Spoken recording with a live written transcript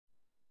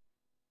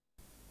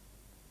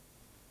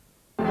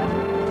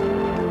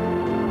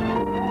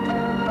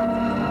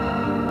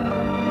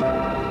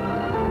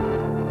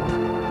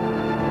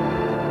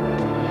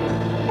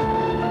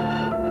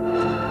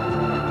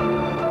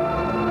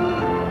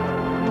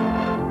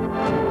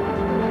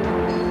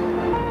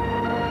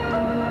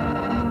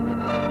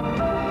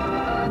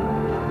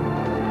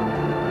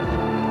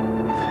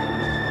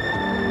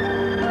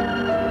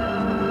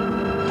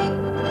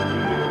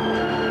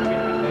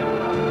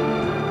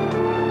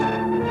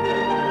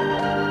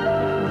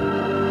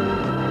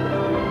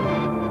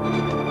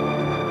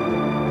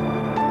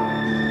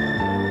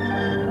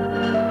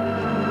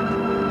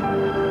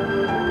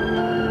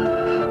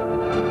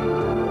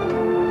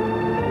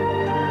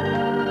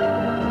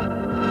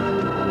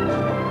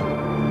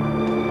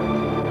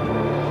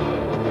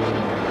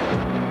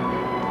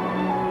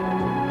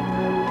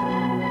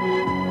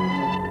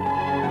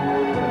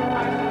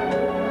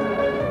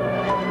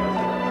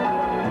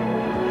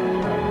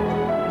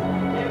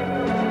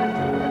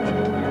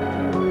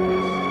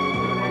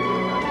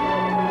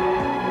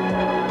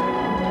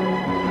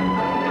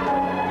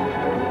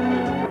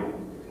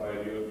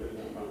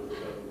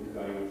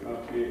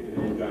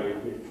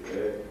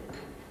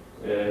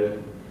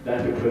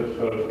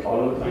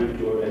all of us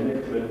ensure an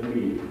excellent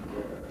meal,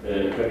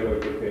 very well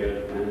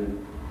prepared,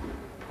 and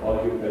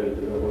all you fellas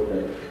to the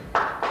hotel.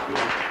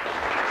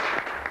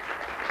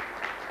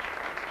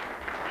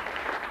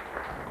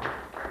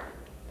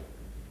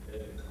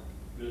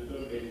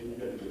 Ladies and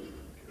gentlemen,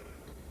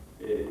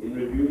 in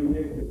reviewing the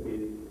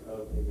activities of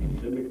the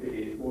Limerick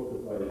City Sports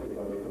Advisory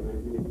Body for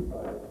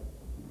 1985,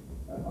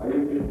 I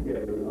am pleased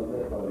together of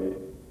that body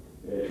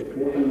to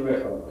put on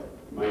record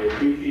my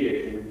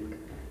appreciation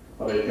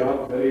for a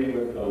job very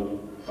well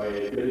done by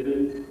a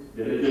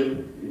diligent,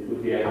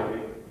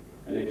 enthusiastic,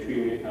 and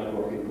extremely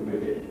hard-working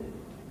committee.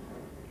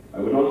 I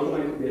would also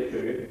like to pay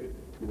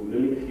tribute to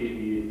Limerick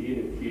City DAA and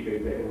its Chief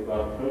Executive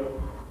Officer,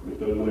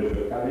 Mr.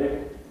 Mulcair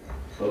GAA,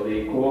 for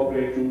the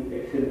cooperation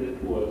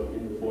extended to us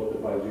in the Sports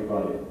Advisory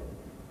Body.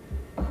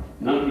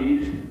 Not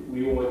least,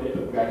 we owe a debt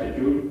of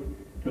gratitude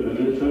to the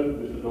Minister,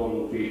 Mr.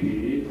 Dwan,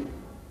 PD,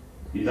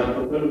 his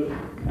officers,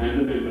 and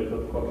the members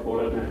of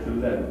Crossbow at national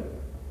level,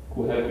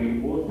 who have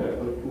been most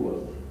helpful to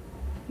us,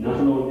 not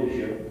alone this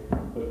year,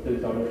 but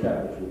since our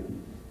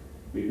establishment.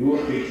 We do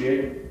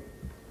appreciate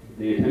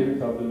the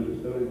attendance of the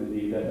Minister and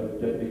indeed that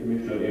of Deputy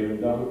Commissioner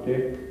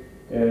Donoghue.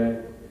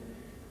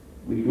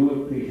 We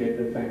do appreciate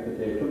the fact that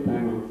they took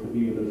time out to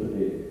be with us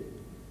today.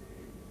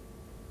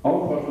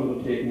 Our first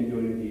undertaking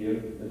during the year,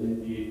 as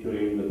indeed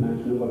during the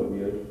past number of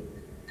years,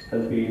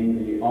 has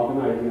been the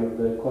organising of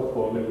the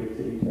Crossbow Limerick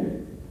City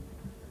 10.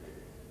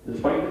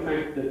 Despite the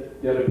fact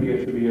that there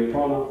appears to be a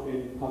fall-off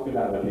in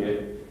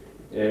popularity,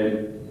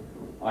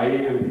 I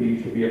am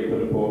pleased to be able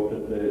to report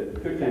that the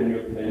 5th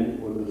annual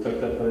 10 was as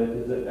successful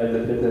as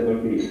it has ever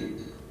been.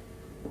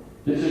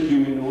 This is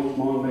due in no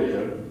small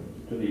measure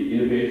to the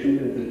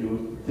innovations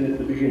introduced since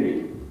the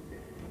beginning.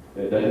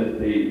 That is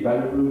the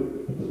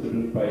valuable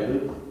participant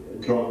prizes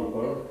drawn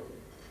for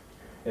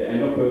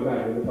and up to a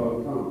value of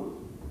 £1,000,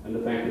 and the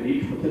fact that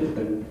each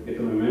participant gets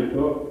a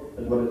memento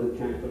as well as a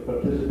chance of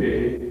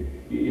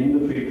participating in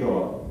the free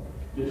draw.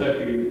 This I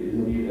feel is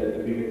indeed a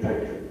big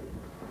attraction.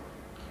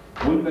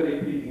 One very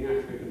pleasing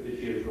aspect of this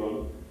year's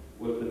run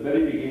was the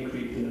very big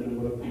increase in the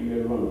number of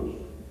female runners,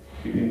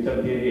 between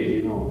 70 and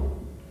 80 now.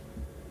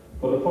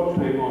 For the first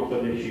time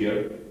also this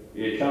year,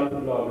 a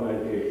charitable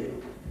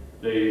organisation,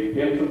 the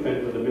Parents and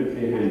Friends of the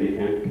Mentally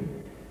Handicapped,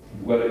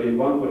 were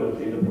involved with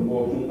us in the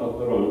promotion of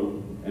the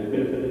run and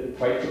benefited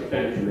quite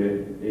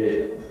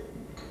substantially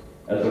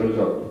as a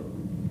result.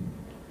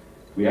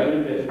 We are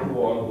indebted to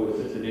all who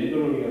assisted in the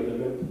running of the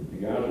event,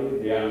 the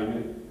Guardian, the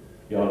Army,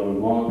 the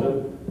Alderman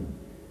Water,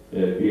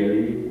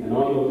 BLE, and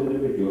all those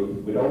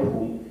individuals without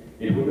whom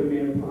it would have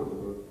been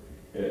impossible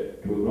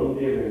to run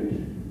the event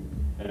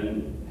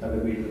and have a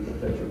reasonable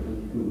successful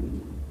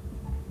conclusion.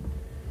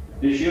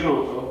 This year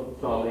also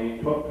saw the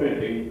top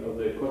printing of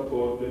the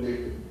Crossbow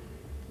Limerick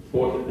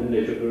Sports and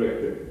Leisure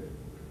Directory.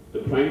 The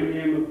primary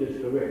aim of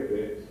this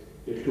directory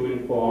is to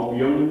inform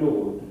young and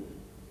old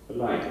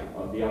alike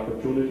of the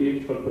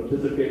opportunities for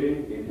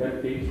participating in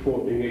healthy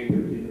sporting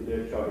activities of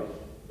their choice.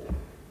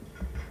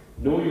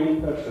 No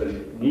young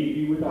person need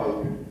be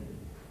without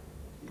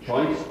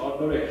choice or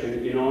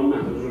direction in all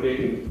matters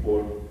relating to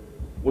sport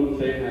once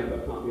they have a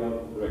copy of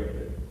the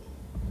directory.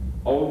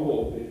 Our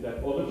hope is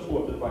that other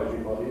sports advisory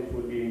bodies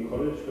will be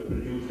encouraged to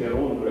produce their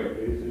own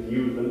directories and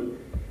use them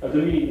as a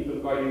means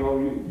of guiding our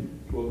youth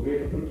to a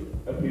greater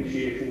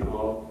appreciation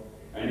of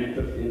and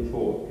interest in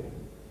sport.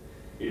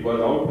 It was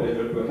our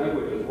pleasure to have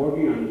with us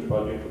working on this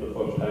project for the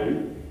first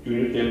time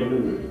during the Chamber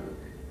Limerick,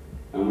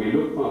 and we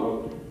look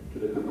forward to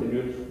the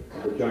continuance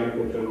of the joint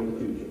venture in the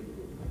future.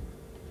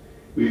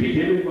 We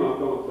became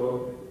involved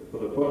also for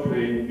the first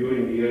time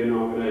during the year in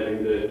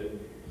organising the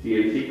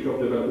CNC Club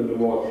Development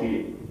Award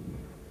scheme.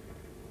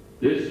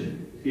 This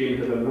scheme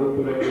has a lot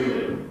to recommend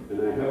it,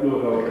 and I have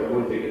no doubt that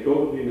once it gets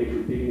over the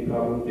initial teething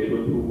problems, it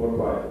will prove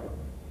worthwhile.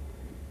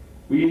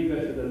 We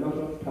invested a lot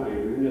of time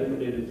and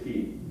effort in the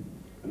scheme,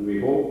 and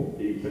we hope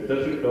the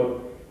successor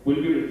club will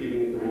be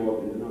receiving its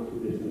award in the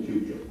not-too-distant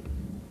future.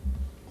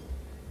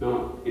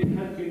 Now, it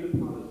has been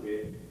the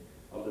policy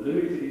of the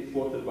Limerick City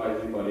Sports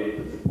Advisory Body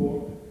to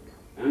support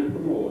and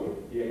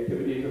promote the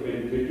activities of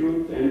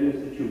individuals and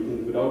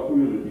institutions without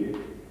community,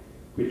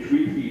 which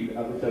we feel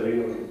are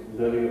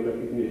deserving of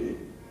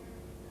recognition.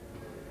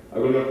 I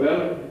will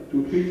refer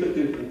to 3 such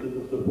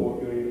instances of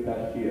support during the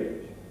past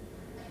year.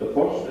 The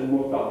first and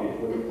most obvious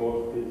one, of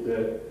course,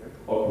 is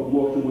our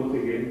promotion once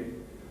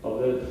again of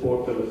the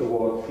Sports Service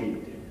Award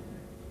scheme.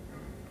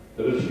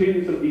 The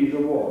recipients of these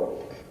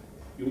awards,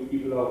 you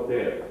people out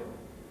there,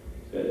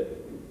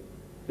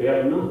 they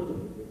are not,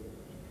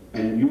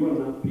 and you are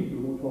not, people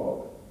who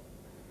talk.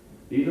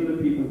 These are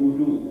the people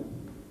who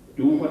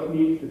do what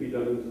needs to be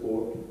done in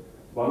sport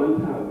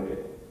voluntarily,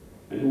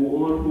 and who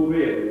all too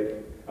rarely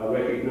are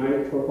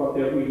recognised for what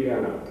they really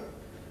are,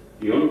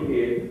 the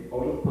unpaid,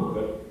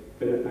 out-of-pocket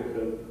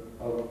benefactors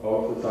of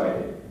our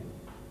society.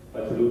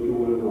 I salute you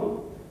one and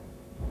all.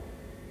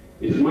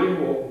 It is my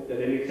hope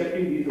that in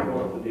accepting these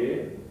awards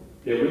today,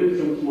 there will in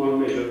some small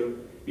measure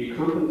be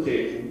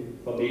compensation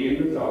for the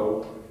endless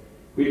hours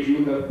which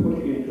you have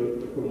put into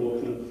the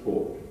promotion of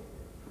sport.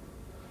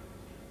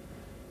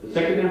 The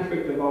second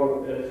aspect of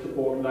our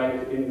support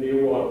lies in the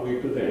award we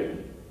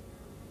present.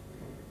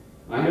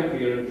 I have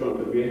here in front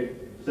of me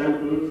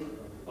samples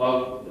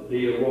of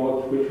the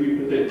awards which we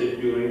presented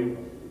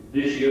during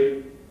this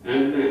year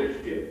and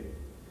last year.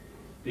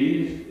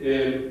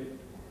 These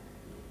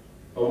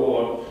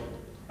awards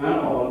are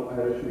all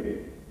Irish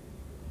made,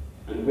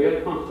 and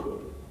where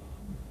possible,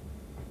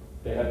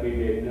 they have been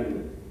made in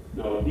Limerick.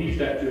 Now, these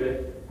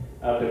statuettes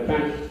are the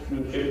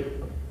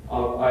craftsmanship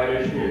of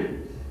Irish hands.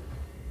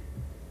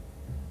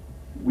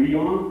 We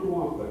all too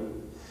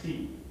often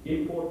see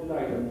imported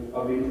items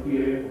of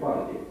inferior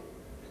quality,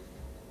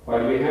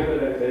 while we have,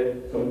 as I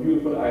said, some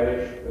beautiful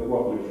Irish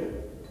workmanship.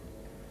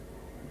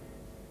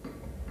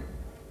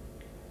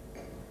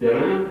 There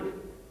are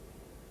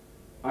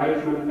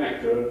Irish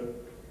manufacturers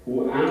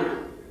who are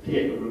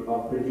capable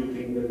of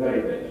producing the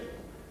very best.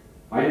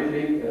 I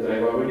think, as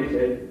I've already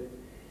said,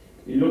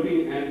 in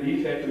looking at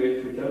these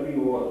statuettes which are being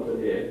awarded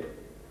today,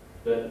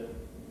 that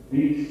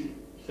these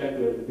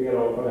statuettes bear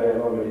out what I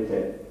have already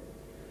said.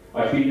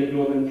 I feel that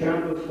Northern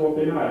Charitable Sport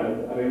in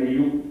Ireland are in a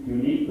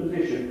unique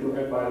position to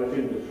help Irish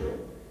industry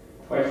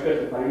by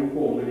specifying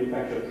home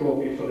manufactured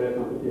trophies for their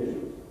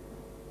competitions.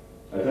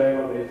 As I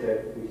have already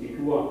said, we see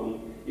too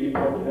often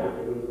imported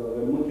articles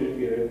of a much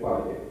inferior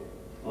quality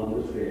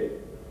on display.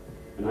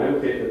 And I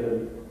would say to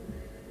them,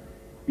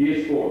 be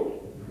a sport,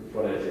 is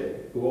what I say,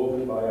 go out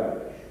and buy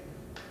Irish.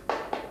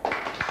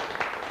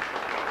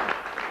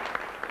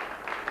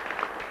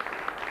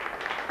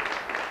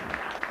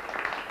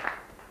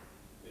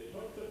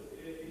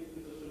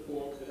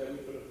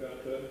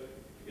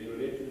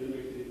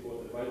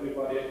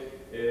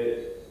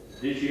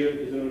 This year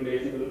is in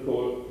relation to the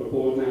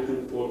proposed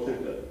National Sports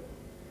Centre.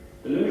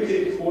 The Limerick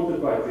City Sports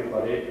Advisory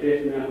Body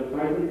placed an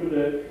advertisement to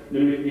the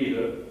Limerick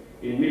Leader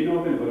in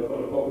mid-November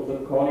for the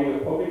purpose of calling a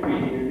public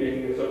meeting and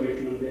making a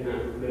submission on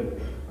behalf of Limerick.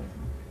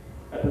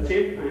 At the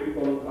same time,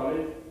 Cronin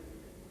College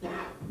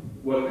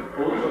was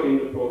also in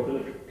the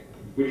process,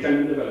 which had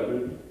been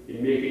development,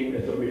 in making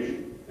a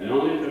submission, and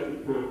all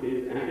interested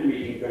parties at the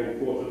meeting joined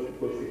forces to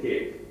push the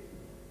case.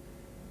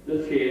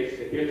 This case,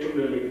 the case for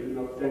Limerick, is an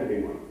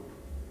outstanding one.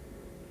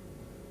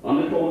 On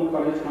the Cronin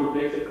College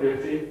complex at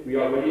Hennessy, we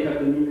already have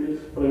the nucleus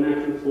for the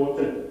National Sports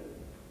Centre.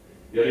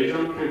 There is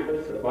on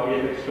campus a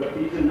body of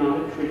expertise and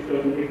knowledge which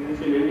doesn't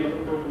exist in any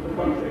other part of the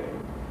country.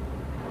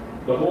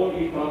 The whole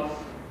ethos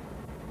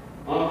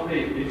of the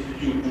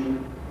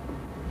institution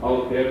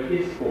out there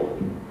is sport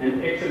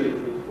and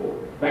excellence in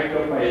sport, backed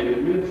up by an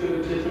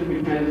administrative system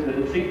which has the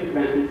distinct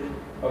advantage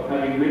of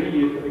having many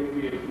years of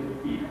experience in the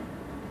field.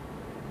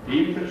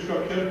 The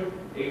infrastructure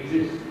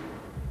exists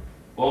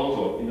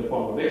also in the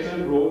form of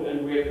excellent road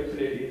and rail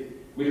facilities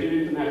with an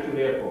international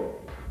airport,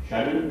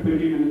 Shannon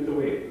 20 minutes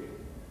away.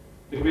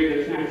 The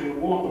greatest national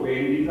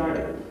waterway in these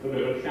islands, the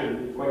River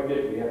Shannon, is quite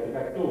literally at the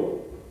back door.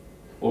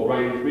 O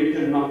Brien's Bridge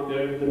and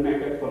Mulcair is the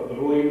mecca for the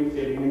rowing and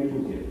sailing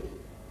enthusiasts.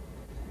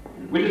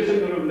 With a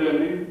centre of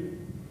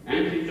learning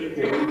and teacher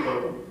training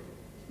for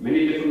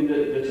many different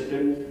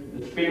disciplines,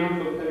 the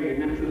spin-off of having a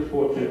national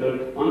sports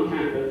centre on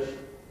campus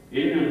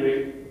in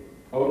Limerick,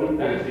 out in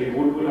Hennessy,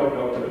 would without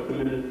doubt have a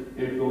tremendous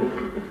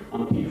influence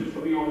on teachers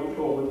coming out of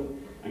schools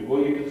and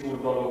going into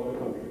schools all over the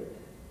country.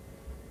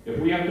 If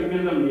we have to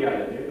build on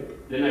reality,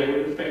 then I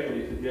would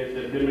respectfully suggest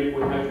that Limerick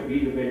would have to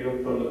be the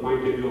venue from the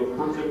point of view of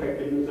cost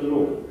effectiveness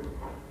alone.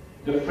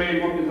 The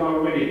framework is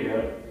already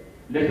there.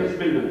 Let us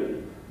build on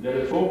it. Let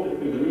us hope that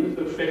when the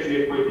Minister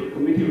specially appointed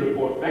committee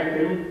reports back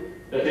to him,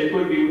 that they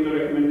could be with the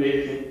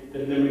recommendation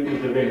that Limerick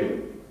is the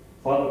venue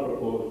for the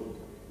proposed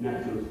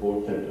National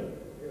Sports Centre.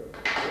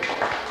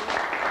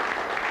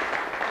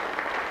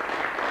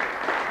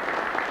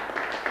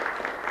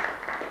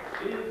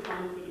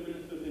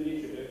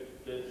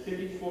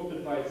 City Sports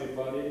Advisory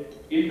Body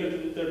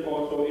interested itself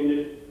also in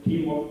the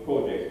teamwork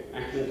project,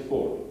 Action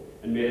Sport,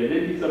 and made a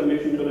lengthy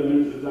submission to the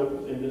Minister's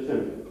office in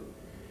December.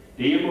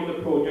 The aim of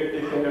the project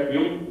is to help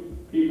young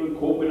people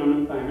cope with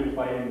unemployment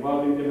by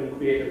involving them in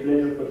creative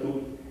leisure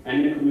pursuits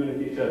and in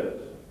community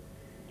service.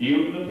 The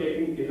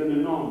undertaking is an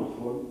enormous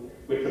one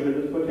with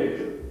tremendous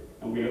potential,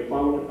 and we look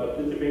forward to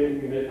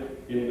participating in it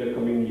in the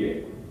coming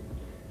year.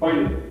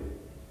 Finally,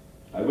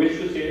 I wish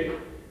to say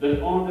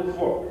that all this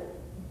work,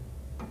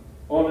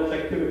 all this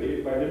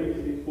activity by Limerick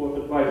City Sports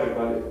Advisory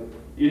Body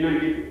in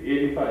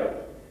 1985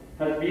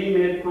 has been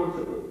made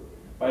possible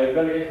by a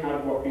very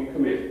hard-working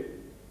committee,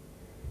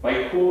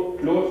 by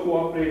close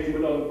cooperation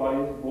with other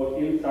bodies both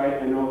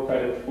inside and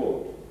outside of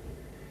sport,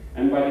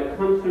 and by the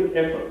constant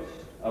efforts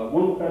of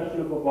one person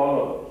above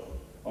all others,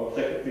 of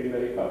Secretary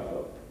Mary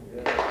Costello.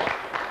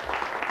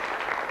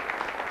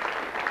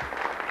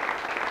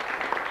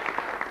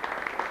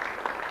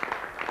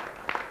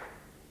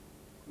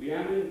 We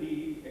are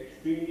indeed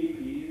extremely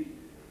pleased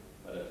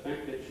by the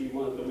fact that she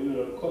was the winner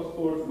of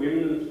Cussport's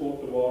Women in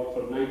Sports Award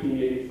for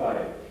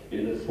 1985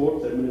 in the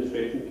Sports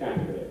Administration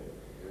category.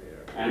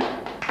 And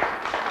let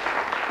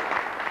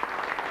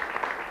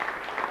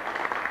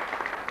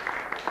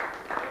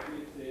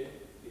me say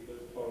it was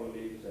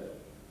thoroughly deserved.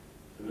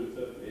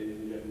 Minister, ladies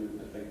and gentlemen,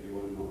 I thank you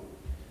one and all.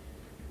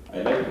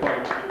 I'd like to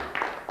point out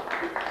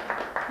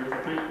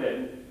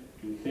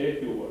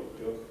few words,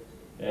 Joe.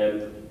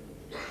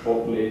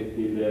 Hopefully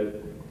he'll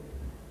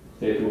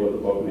say a few words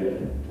about me.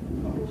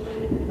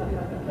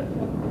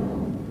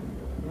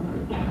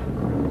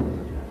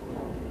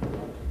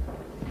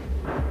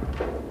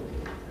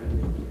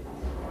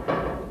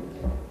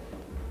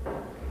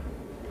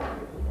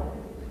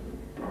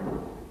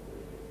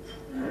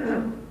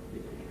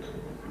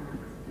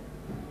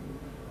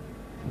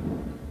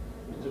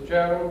 Mr.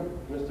 Chairman,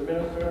 Mr.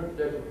 Minister,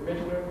 Deputy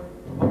Commissioner,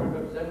 public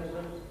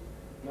representatives,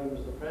 members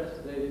of the press,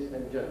 ladies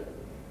and gentlemen.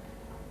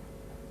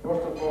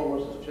 First and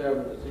foremost, as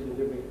Chairman of the City of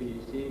Limerick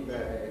BEC, may I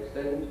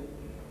extend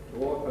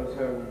to all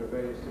concerned a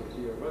very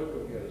sincere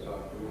welcome here this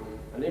afternoon,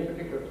 and in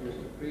particular to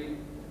Mr. Creed,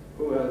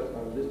 who has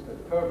on this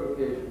third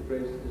occasion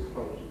graced this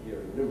function here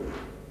in Limerick.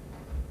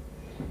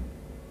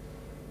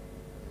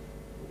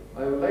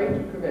 I would like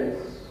to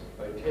commence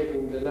by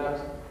taking the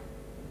last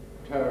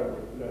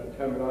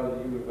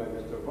terminology used by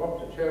Mr.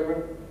 Burke, the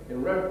Chairman,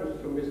 in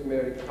reference to Miss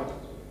Mary Coster.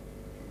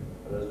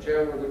 And as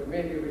Chairman of the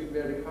committee which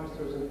Mary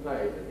Coster is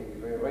implied, I think it's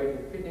very right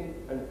and fitting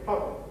and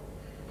proper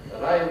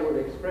that I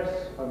would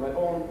express on my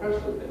own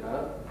personal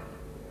behalf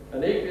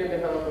and equally on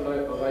behalf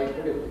of my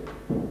committee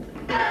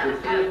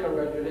sincere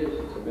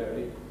congratulations to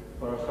Mary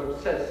for her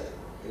success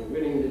in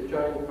winning the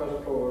joint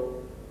first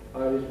floor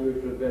Irish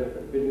Mutual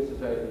Benefit Building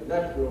Society's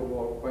National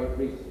Award quite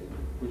recently,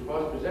 which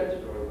was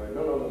presented to her by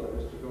none other than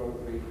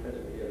Mr. Creed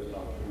present here this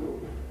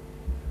afternoon.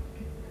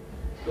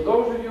 To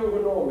those of you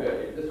who know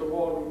Mary, this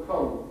award will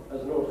come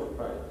as no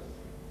surprise,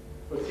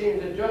 but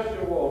seems a just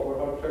reward for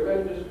her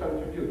tremendous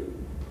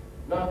contribution,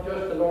 not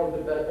just alone to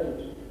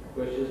badminton,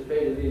 where she has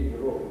played a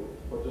leading role,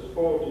 but to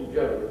sport in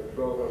general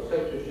throughout her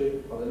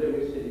secretarship of the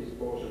Limerick City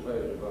Sports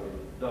Advisory Body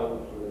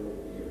down through the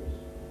many years.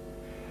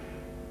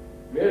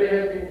 Mary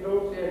has been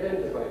closely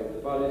identified with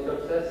the body's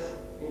success,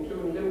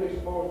 including Limerick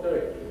Sports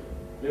Director,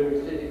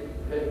 Limerick City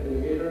Technical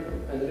Meter,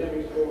 and the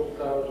Limerick Sports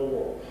Stars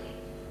Awards.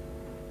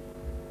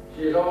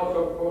 She is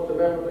also, of course, a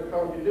member of the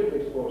County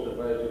Limerick Sports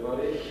Advisory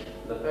Body,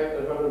 and the fact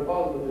that her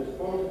involvement in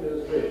sports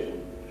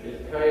administration is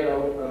carried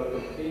out on a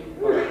complete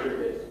voluntary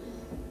basis,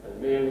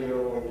 and mainly in her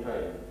own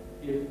time,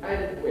 gives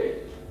added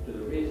weight to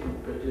the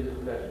recent British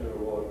National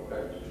Award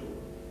granted to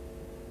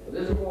her.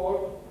 This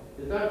award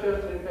is not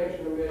just a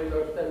reflection of Mary's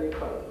outstanding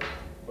conduct,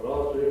 but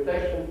also a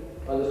reflection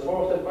on the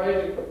sports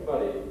advisory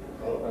body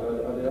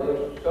and on the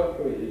other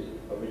subcommittees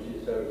of which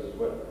she serves as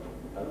well,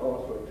 and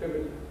also a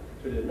tribute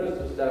to the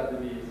administrative staff of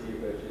the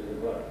BEC where she is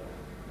involved.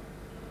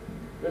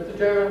 Mr.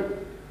 Chairman,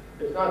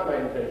 it's not my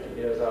intention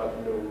here this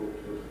afternoon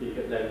to speak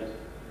at length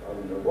on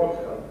the work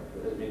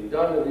that has been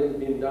done and is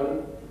being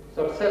done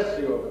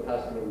successfully over the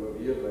past number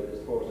of years by the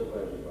Sports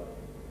Advisory Body,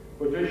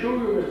 but to assure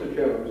you, Mr.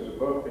 Chairman, Mr.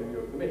 Burke, and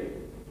your committee,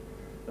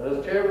 that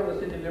as Chairman of the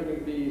City of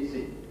Limerick BEC,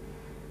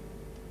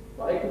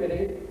 my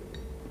committee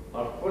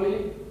are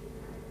fully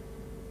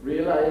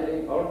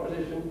realising our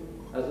position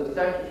as a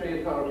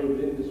statutory authority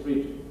within this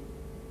region.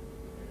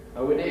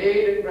 And with the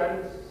aid and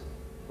grants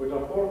which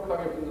are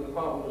forthcoming from the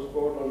Department of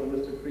Sport under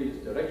Mr.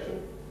 Creed's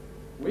direction,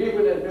 we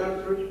will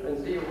administer it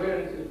and see where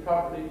it is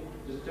properly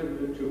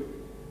distributed to.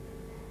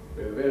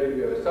 We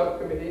have a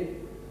subcommittee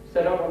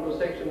set up under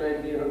Section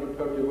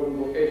 1931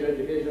 Vocational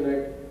Education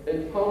Act,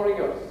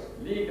 empowering us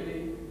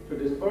legally to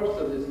disburse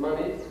of this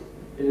money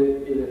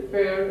in a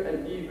fair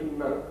and even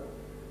manner.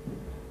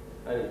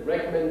 And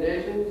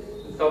recommendations,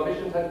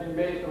 submissions have been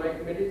made to my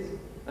committees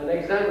and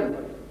examined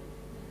by them.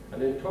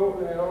 And in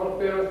total, in all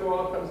fairness to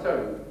all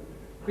concerned,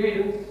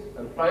 credence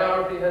and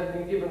priority has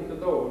been given to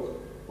those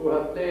who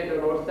have played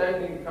an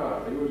outstanding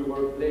part. I use the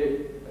word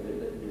played, and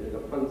in a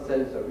fun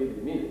sense I really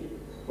mean it,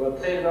 who have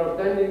played an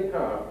outstanding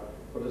part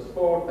for the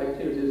sport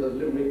activities of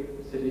Limerick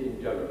City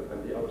in general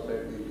and the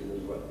outside region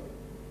as well.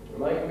 And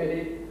my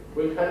committee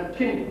will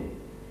continue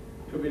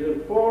to be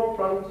the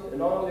forefront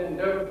in all the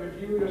endeavours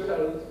which you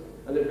yourselves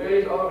and the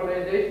various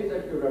organisations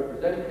that you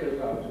represent here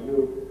this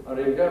afternoon are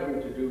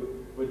endeavouring to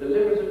do with the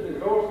limited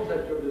resources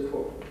at your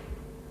disposal.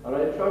 And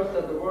I trust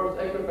that the words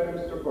echoed by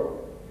Mr.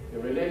 Burke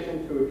in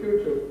relation to a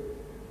future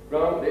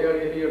ground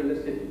area here in the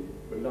city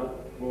will not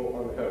go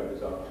unheard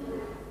this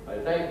afternoon. I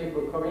thank you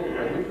for coming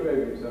and wish you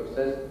every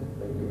success.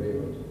 Thank you very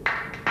much.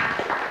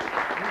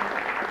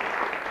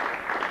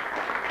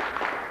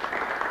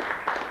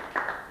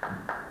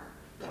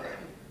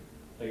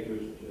 Thank you,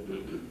 Mr.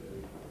 Chairman.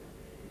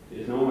 It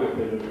is now my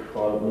pleasure to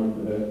call on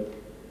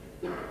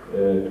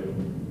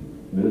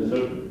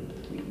Minister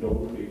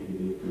Donoghue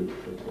to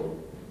support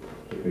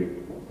the big.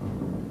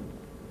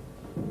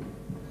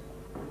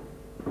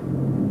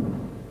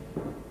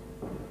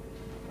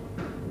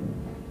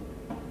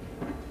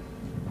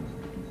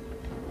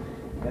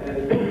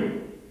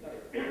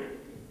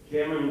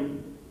 Chairman,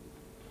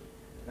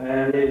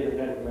 ladies and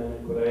gentlemen,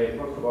 could I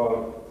first of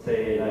all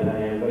say that I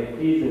am very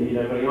pleased indeed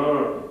and very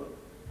honoured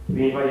to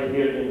be invited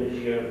here again this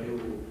year to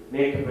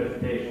make a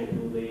presentation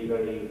to the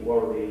very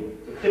worthy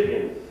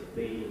recipients,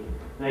 the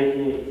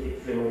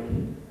 1986 Limerick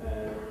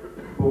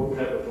Sports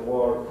Service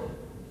Awards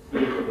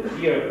scheme for this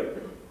year.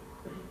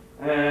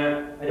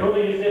 I don't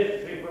think it's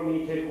necessary for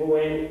me to go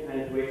in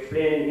and to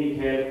explain in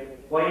detail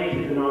why it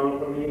is an honour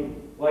for me,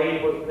 why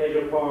it was a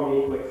pleasure for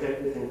me to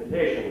accept this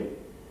invitation.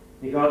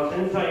 Because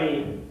since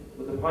I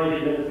was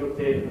appointed Minister of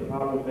State for the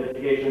Department of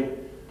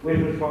Education with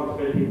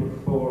responsibility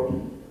for sport,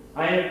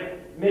 I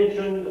have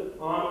mentioned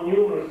on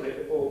numerous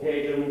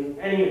occasions,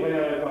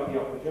 anywhere I got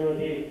the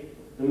opportunity,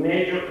 the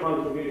major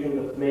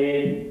contribution that's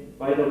made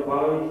by the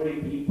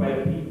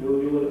people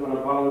who do it on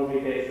a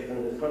voluntary basis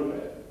in this country.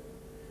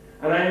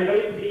 And I am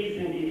very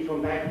pleased indeed to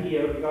come back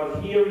here,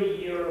 because here a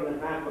year and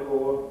a half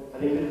ago, I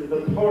think this is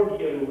the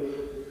third year in which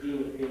the scheme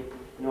has been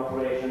in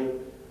operation,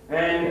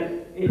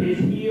 and it is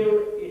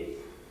here it's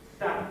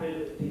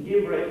started to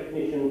give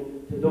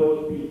recognition to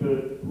those people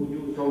who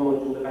do so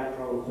much in the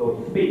background, so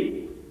to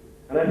speak.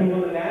 And I think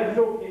on the last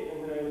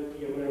occasion when I was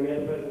here, when I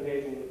made a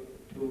presentation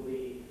to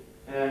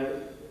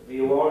the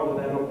awards on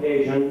that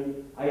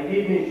occasion, I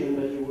did mention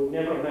that you would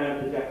never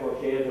have the Jack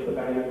O'Shea's or the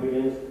Barry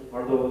McWilliams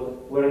or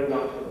those were it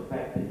not for the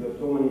fact that you have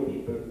so many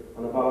people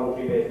on a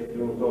voluntary basis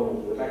doing so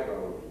much in the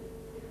background.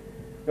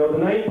 Now, the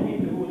 9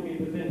 people who will be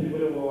presented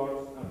with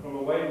awards are from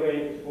a wide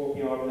range of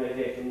sporting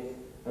organisations,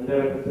 and they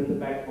represent the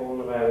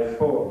backbone of Irish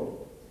sport.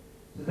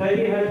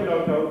 Society has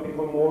without doubt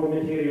become more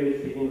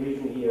materialistic in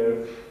recent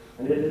years,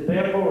 and it is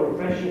therefore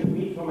refreshing to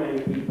meet so many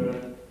people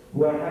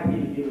who are happy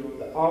to give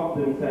of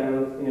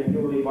themselves in a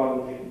purely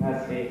voluntary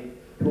capacity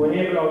to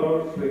enable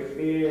others to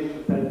experience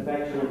the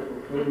satisfaction and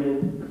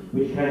fulfilment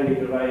which can be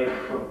derived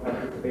from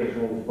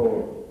participation in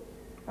sport.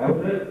 I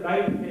would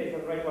like to place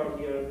on record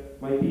here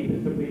my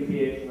deepest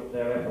appreciation of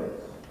their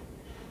efforts.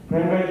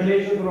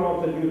 Congratulations are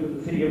also due to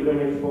the City of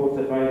Limerick Sports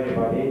Advisory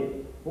Body,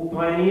 who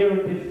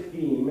pioneered this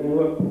scheme and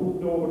who have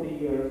proved over the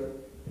years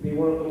to be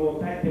one of the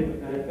most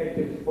active and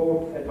effective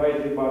sports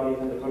advisory bodies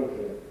in the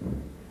country.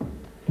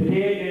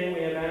 Today again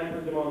we have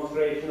ample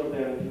demonstration of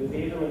their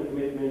enthusiasm and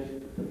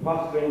commitment to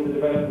fostering the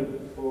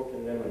development of sport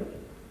in Limerick.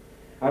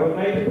 I would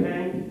like to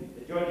thank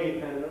the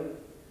judging panel,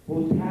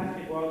 whose task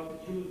it was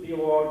to choose the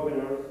award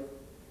winners.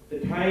 The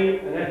time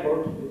and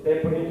effort which they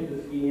put into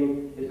the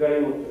scheme is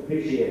very much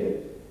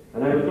appreciated.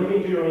 And I was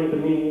looking during the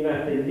meeting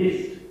at the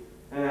list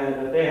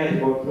that they had to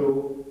go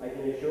through. I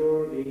can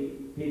assure the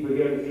people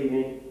here this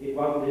evening it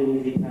wasn't an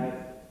easy task,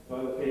 so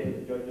I would say to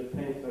the judges,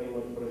 thanks very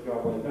much for a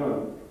job well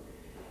done.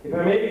 If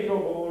I may be so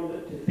bold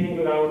to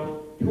single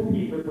out 2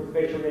 people for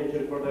special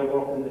mention for their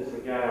work in this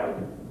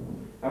regard.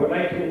 I would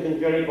like to mention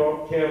Jerry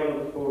Burke, Chairman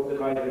of the Sports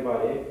Advisory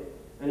Body,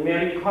 and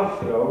Mary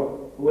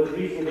Costello, who was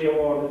recently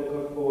awarded the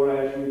Cusco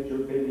Irish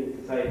Mutual Building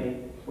Society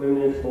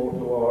Women in Sport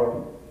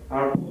Award,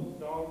 are both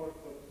stalwarts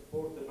of the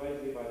Sports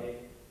Advisory Body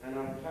and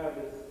are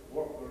tireless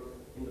workers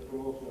in the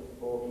promotion of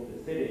sport in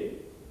the city.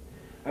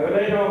 I would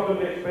like also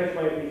to express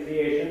my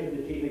appreciation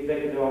to the Chief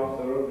Executive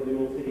Officer of the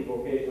Limerick City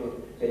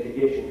Vocational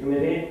Education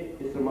Committee,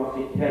 Mr.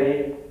 Mossy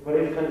Kelly, for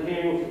his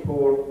continuing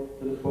support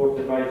to the Sports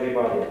Advisory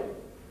Body.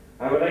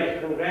 I would like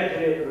to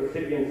congratulate the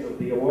recipients of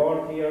the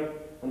award here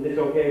on this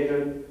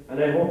occasion,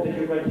 and I hope that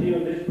you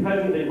continue this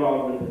present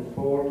involvement in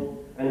sport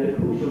and the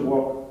crucial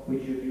work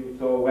which you do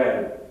so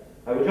well.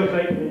 I would just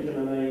like to mention,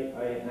 and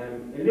I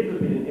am a little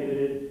bit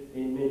inhibited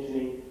in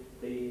mentioning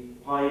the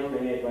point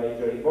made by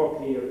Jerry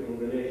Burke here in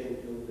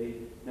relation to the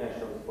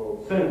National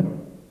Sports Centre.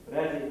 But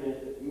as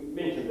he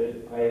mentioned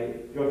it,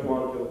 I just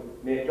want to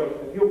make just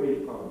a few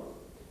brief comments.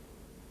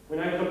 When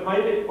I was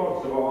appointed,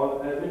 first of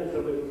all, as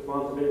Minister with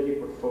responsibility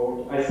for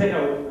sport, I set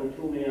out on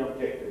 2 main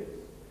objectives.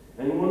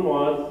 And one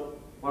was,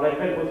 what I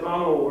felt was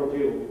long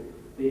overdue,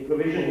 the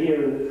provision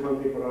here in this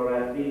country for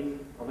our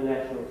athletes of a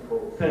National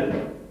Sports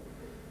Centre.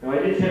 Now, I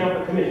did set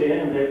up a committee,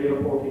 and they'll be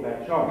reporting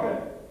back shortly.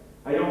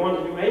 I don't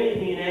want to do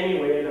anything in any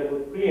way that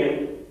would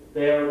preempt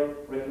their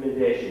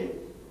recommendations.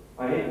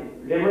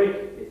 Limerick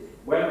is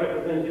well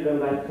represented on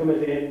that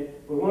committee,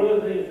 but one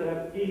of the things that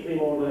have pleased me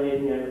more than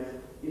anything else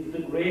is the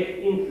great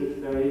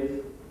interest there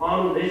is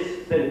on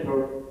this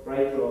centre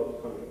right throughout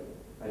the country.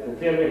 I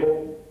sincerely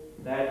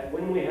hope that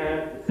when we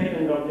have the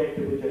second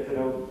objective which I set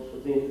out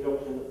was the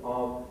introduction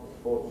of a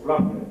sports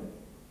lottery.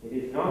 It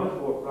is not a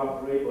sports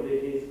lottery, but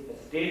it is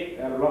a state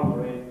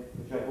lottery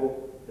which I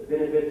hope the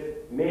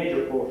benefit,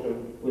 major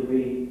portion, will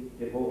be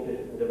devoted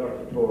and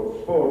diverted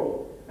towards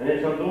sport. And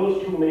it's on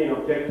those 2 main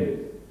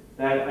objectives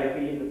that I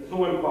feel it's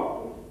so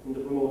important in the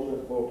promotion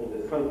of sport in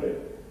this country.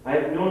 I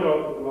have no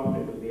doubt that the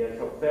lottery will be a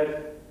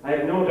success. I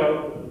have no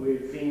doubt that we'll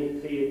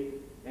see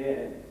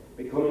it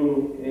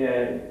becoming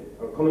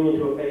or coming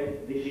into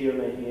effect this year,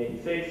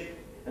 1986,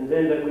 and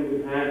then that we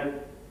will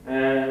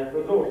have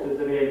resources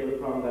available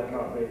from that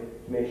lottery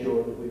to make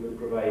sure that we will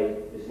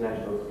provide this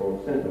National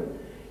Sports Centre.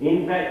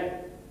 In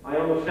fact, I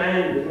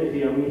understand the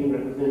committee are meeting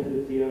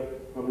representatives here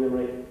from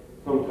Limerick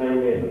sometime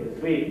later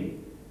this week.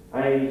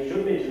 I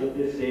should mention at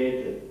this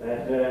stage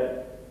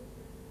that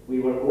we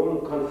were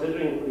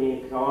considering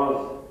putting a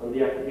clause on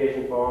the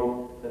application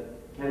form that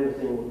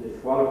canvassing would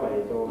disqualify,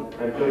 so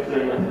I'm just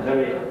saying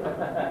necessary.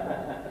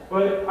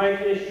 But I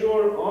can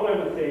assure, all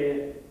I would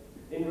say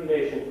in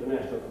relation to the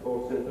National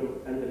Sports Centre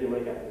and the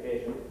Limerick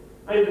application,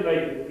 I'm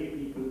delighted to see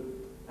people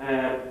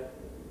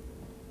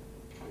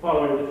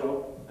following this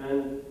up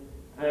and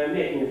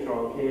making a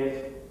strong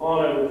case. All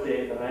I would say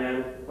is that I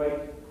am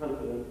quite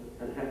confident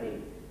and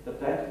happy that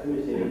that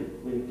committee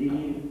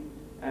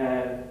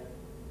deal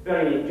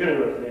very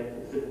generously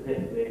and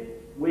sympathetically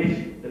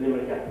with the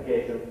Limerick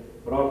application,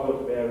 but also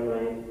to bear in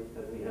mind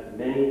that we had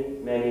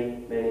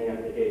many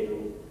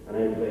applications, and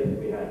I'm delighted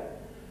we had.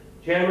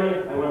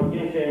 Chairman, I want to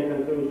give in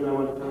conclusion, I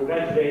want to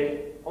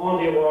congratulate all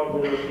the award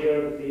winners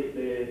here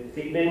this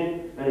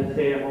evening, and to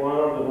say how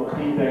honoured and how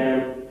pleased I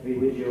am to be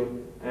with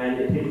you, and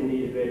it is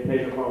indeed a great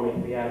pleasure for me to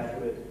be asked to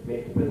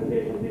make the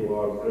presentation of the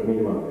awards for me.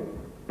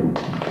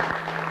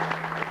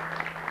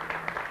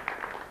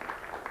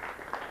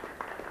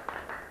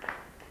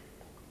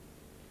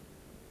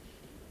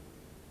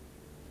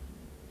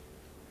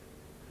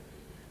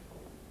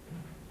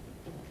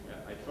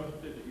 I trust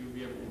that you'll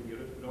be able to hear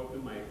us without the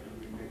mic, and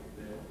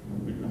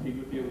we'll proceed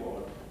with the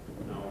award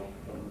now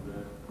from the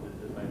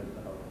side of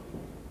the house.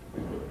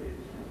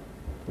 Please.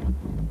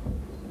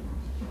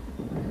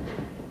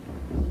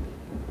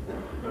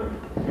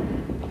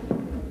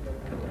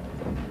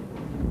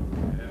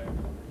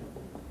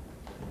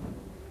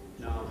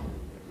 Now,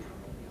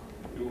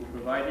 you're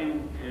providing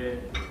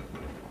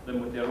them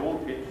with their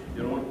own pitch,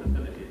 their own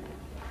facilities.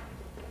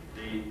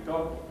 The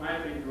club prior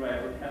to its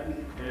arrival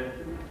hadn't, since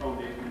the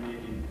foundation in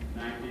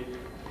 1890,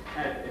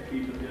 had a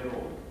field of their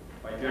own.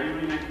 By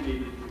January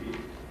 1983,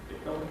 the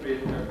club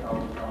raised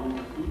 £12,000,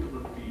 a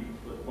suitable field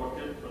was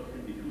purchased for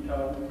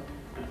 £22,000,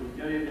 and through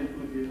Jerry's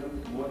enthusiasm,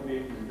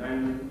 motivation, and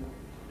dynamism,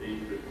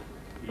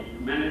 he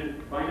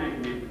managed by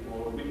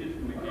 1984, with his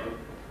committee,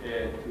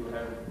 to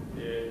have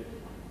a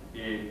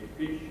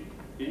pitch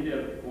in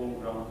their own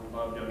grounds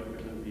for Jerry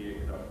and GAA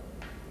club.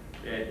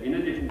 In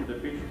addition to the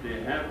pitch,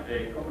 they have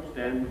a covered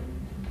stand,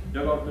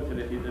 dugout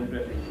facilities, and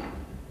dressing rooms.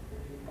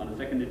 On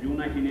the 2nd of June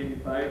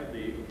 1985,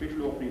 the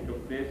official opening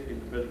took place in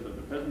the presence of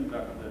the President,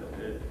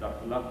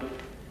 Dr. Loftus,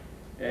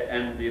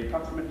 and the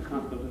approximate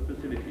cost of the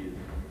facilities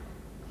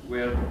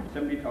were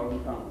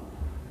 £70,000.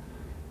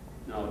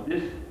 Now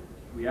this,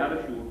 we are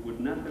assured, would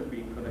not have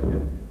been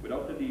collected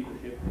without the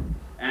leadership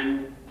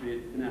and the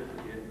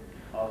tenacity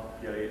of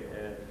Jerry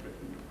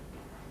Britain.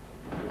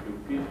 Would you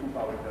please come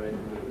forward, Jerry, to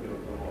your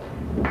award.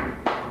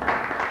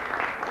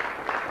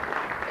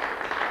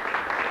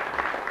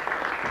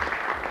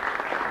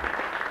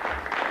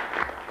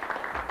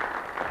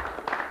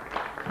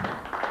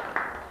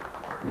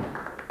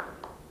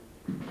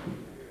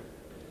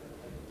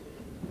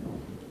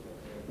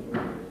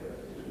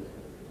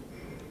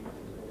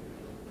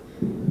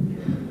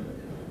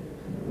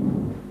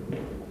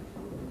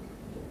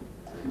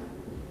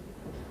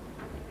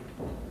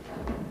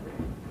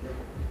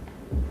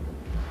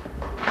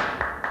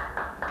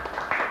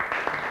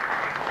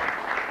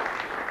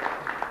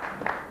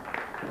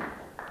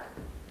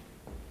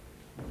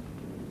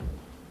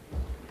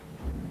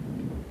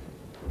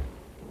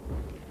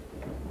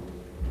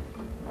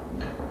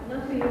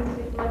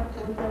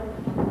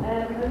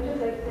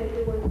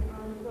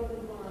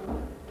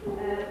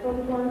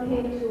 Dwan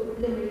came to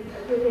Limerick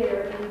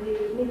there in the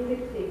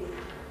mid-60s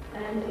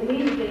and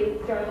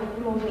immediately started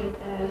promoting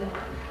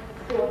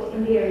sport in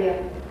the area.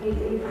 His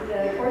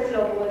first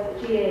love was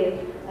GAA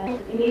and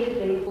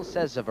immediately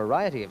says a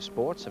variety of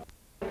sports to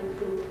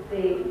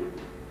the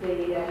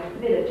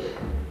village.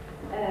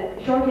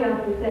 Shortly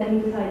after then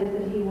he decided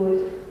that he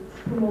would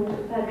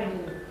promote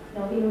badminton.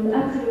 Now he knew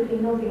absolutely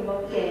nothing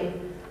about the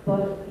game,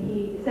 but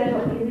he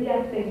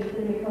reactivated the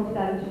Limerick County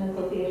Badminton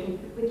Association,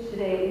 which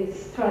today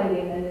is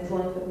thriving and is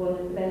one of the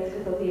best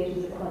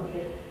associations in the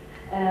country.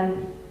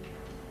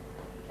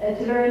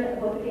 To learn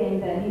about the game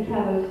then, he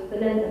travelled the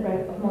length and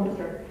breadth of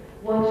Munster,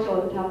 watched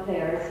all the top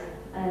players,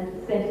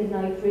 and spent his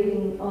nights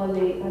reading all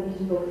the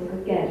badminton books he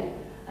could get.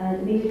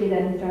 And immediately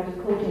then he started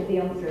coaching the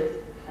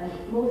youngsters. And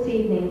most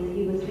evenings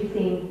he was to be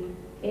seen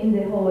in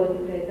the hall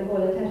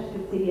attached to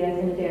the CBS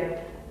in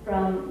Adair,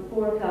 from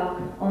 4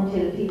 o'clock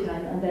until tea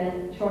time, and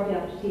then shortly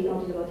after tea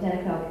until about 10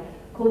 o'clock,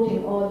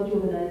 coaching all the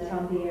juveniles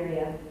from the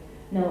area.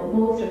 Now,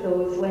 most of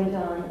those went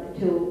on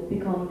to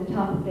become the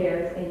top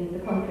players in the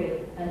country,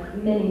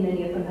 and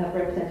many of them have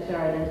represented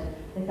Ireland.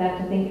 In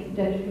fact, I think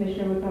the Deputy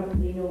Commissioner would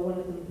probably know one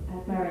of them,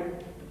 Pat Marron.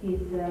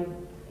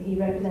 He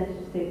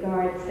represented the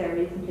Guards there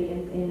recently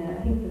in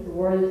I think it was a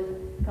world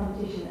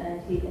competition,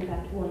 and he in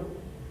fact won.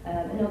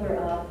 Another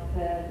of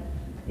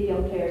the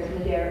young players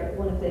in Adair,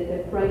 one of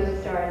the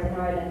brightest stars in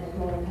Ireland,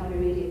 Tommy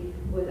Reedy,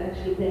 was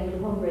actually playing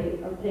in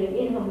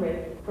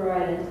Hungary for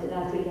Ireland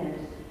last weekend.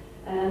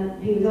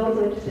 He was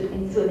also interested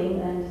in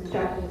swimming and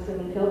started a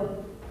swimming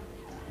club.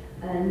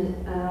 And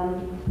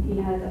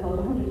he has about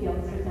 100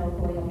 youngsters now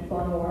going up to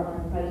Bonmore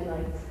on Friday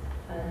nights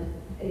and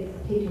is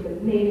teaching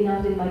them, maybe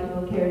not in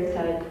Mulcair's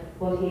style,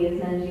 but he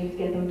is managing to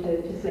get them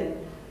to swim.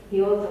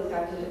 He also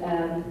started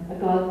a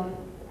golf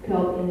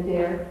club in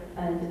Adair,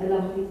 and a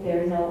lot of these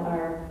players now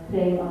are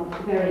playing on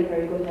very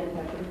good length,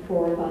 actually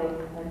 4 or 5,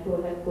 and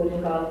 4 that's good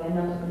in golf. I'm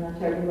not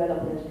terribly well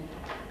up in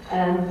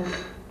it.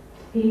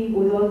 He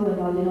was also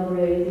involved in other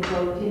areas. He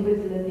taught tin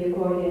whistle and the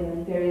accordion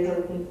and various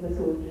other things in the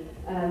school.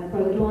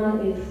 Brother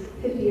Dwan is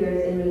 50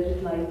 years in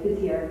religious life this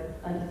year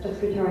and has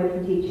just retired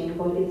from teaching,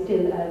 but is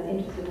still as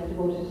interested and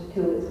devoted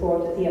to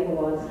sport as he ever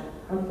was.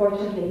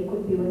 unfortunately he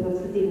couldn't be with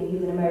us this evening.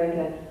 He's in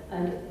America,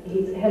 and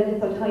he's held in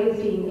such high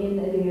esteem in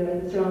Hehir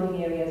and the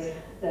surrounding areas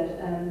that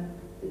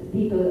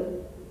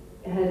people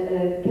had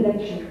a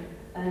collection,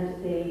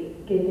 and they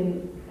gave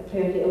him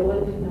apparently a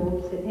welcome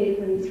note. They paid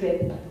for his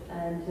trip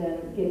and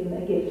gave him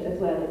a gift as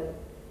well.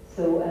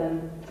 So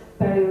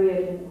Barry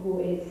Reardon, who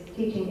is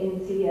teaching in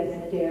CDS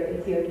in Adair,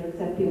 is here to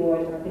accept the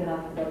award on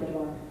behalf of Dr.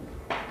 Dwan.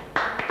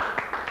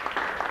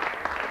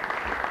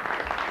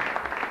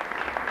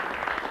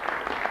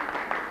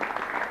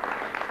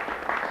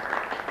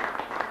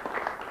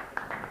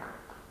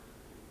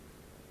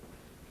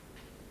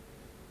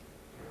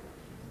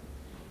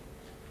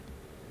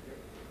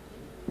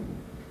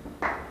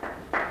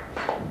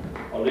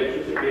 Our next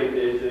recipient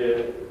is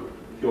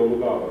Joe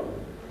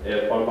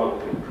McGovern for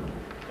Boxing.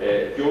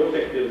 Joe is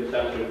Secretary of the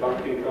Statutory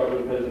Boxing Club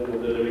and President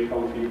of the Limerick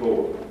County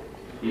Board.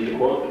 He is a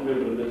constant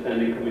member of the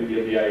Standing Committee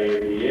of the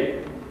IABA,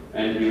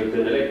 and he was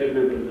an elected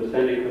member of the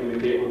Standing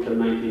Committee until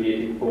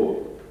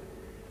 1984.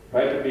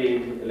 Prior to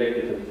being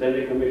elected to the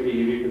Standing Committee,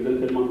 he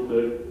represented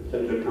Munster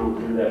Central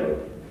Council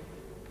level.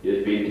 He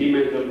has been team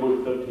manager of the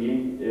Munster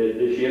team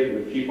this year. He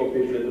was chief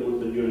official at the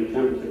Munster Junior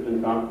Championship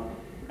in Cork,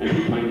 and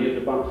he pioneered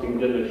the boxing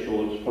dinner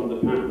shows from the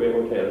Parkway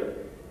Hotel,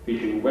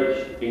 featuring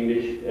Welsh,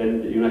 English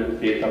and United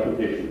States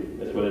opposition,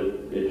 as well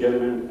as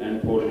German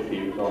and Polish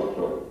teams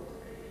also.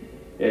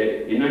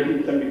 In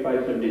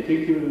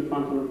 1975-76, he was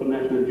responsible for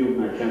national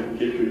juvenile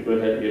championships, which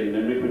were held here in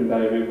Limerick when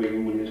Barry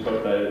McGuigan won his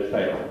first Irish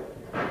title.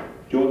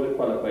 Joe is a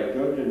qualified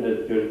judge and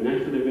has judged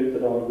national events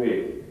at all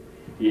grades.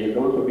 He has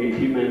also been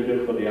team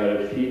manager for the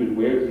Irish team in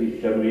Wales,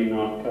 East Germany,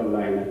 North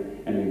Carolina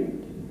and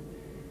England.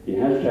 He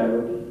has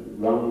travelled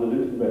round the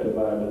length and breadth of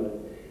Ireland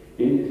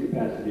in his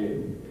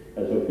capacity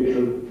as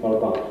official for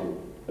boxing.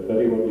 A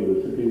very worthy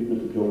recipient,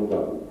 Mr. Joe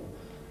McGovern.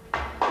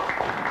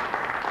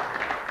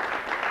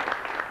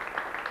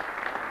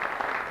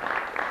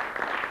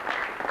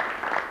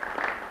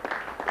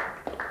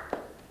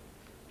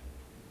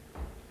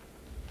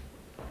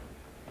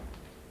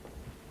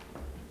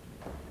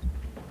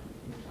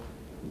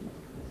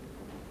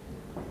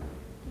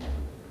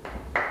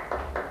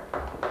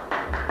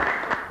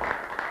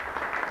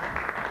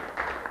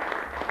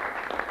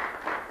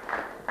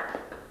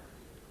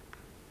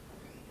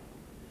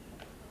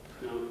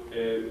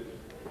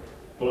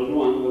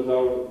 Dwan was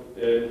our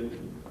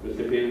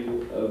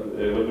recipient of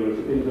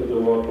the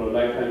award for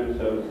lifetime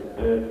service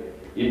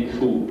in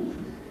schools.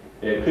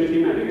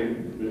 Christy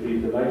Madigan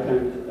received a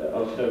lifetime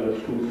of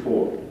service to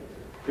sport.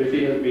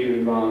 Christy has been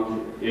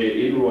involved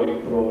in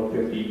rowing for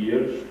over 50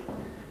 years.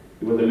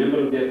 He was a member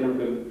of the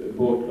Declan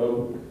Boat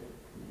Club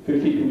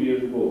 52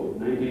 years ago,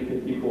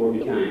 1954 he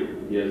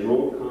came. He has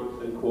rowed,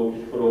 coached and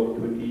coached for over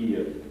 20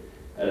 years,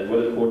 as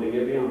well as holding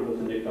every office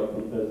in the club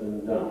from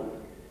President down.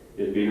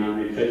 He has been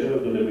honorary treasurer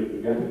of the Limerick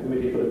Regatta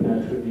Committee for the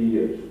past 20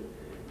 years.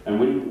 And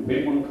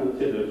when one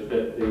considers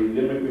that the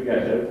Limerick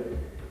Regatta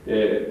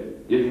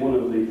is one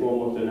of the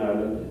foremost in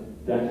Ireland,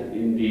 that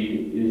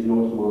indeed is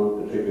no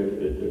small tribute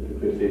to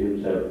Christy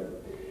himself.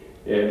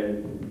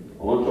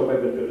 Also by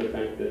virtue of the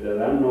fact that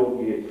there are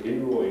no gates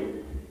in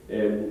rowing,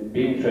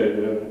 being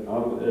treasurer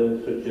of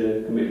such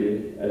a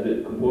committee as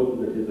it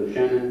composes it is of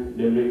Shannon,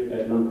 Limerick,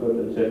 at Longford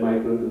and St.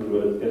 Michael, as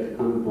well as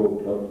Declan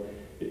Boat Club,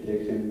 it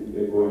takes him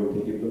going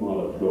to keep them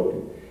all afloat.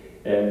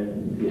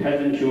 He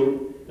has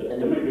ensured that the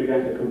Limerick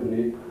Regatta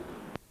Company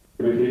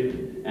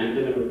Committee and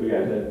the Limerick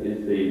Regatta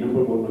is the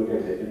 #1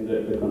 regatta in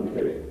the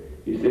country.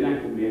 He's still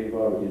actively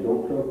involved with his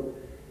own club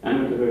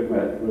and with the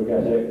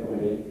Regatta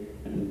Committee,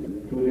 and his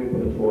enthusiasm for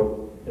the sport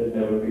has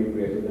never been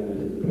greater than it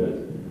is at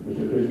present.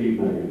 Mr. Christy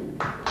Madigan.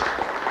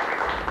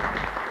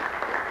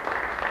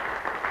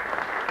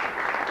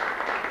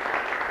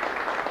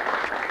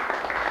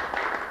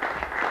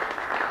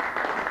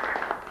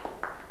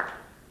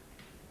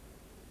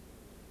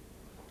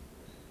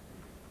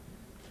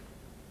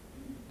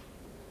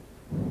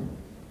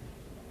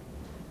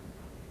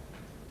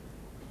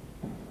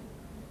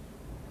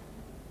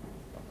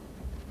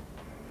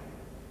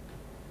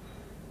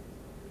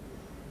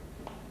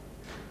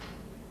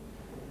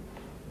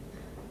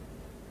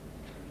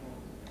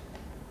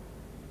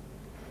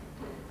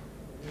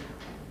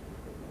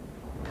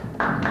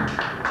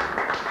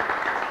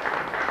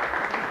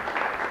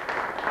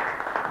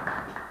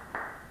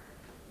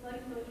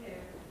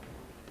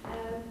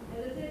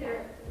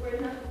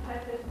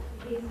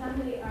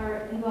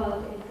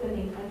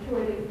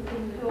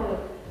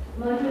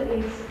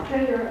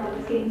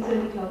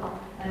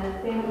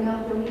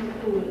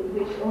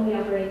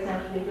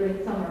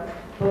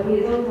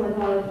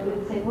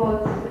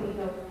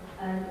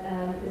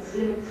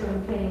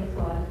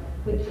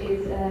 Which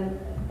is an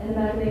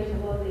amalgamation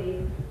of all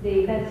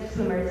the best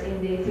swimmers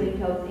in the swimming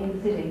clubs in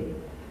the city.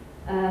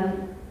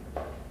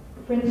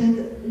 For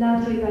instance,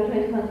 last week I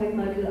tried to contact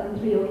Michael on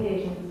 3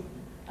 occasions.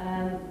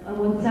 On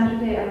one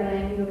Saturday I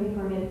rang looking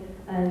for him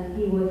and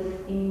he was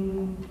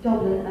in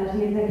Dublin at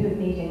an executive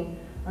meeting.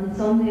 On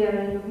Sunday I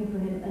rang looking for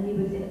him and he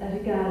was at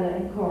a gala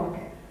in Cork.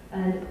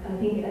 And I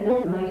think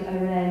another night I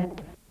rang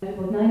at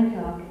about 9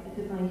 o'clock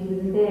to find he was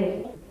in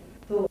bed.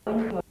 So I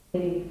called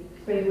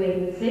straight away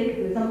he was sick,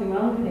 there was something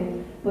wrong with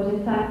him. But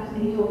in fact,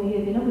 he told me he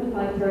had been up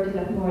at 5:30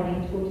 that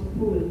morning to go to the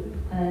pool,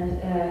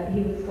 and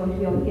he was going to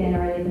be up again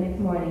early the next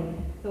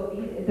morning. So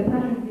the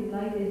pattern of his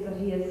life is that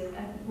he is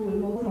at the pool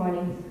most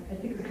mornings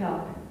at 6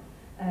 o'clock.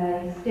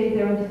 He stays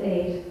there until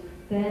 8.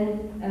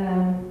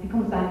 Then he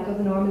comes back, does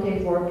a normal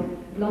day's work.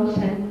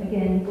 Lunchtime,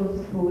 again, he goes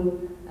to the pool,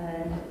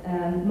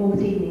 and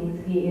most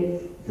evenings he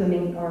is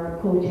swimming or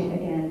coaching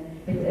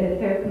again. It's a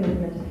fair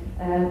commitment.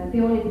 The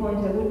only point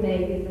I would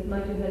make is that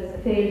Michael has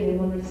failed in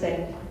one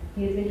respect.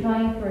 He has been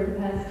trying for the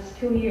past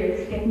 2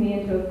 years to get me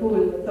into a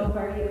pool, but so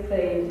far he has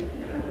failed.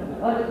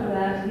 Other than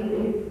that,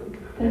 he's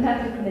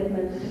fantastic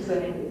commitment to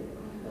swimming.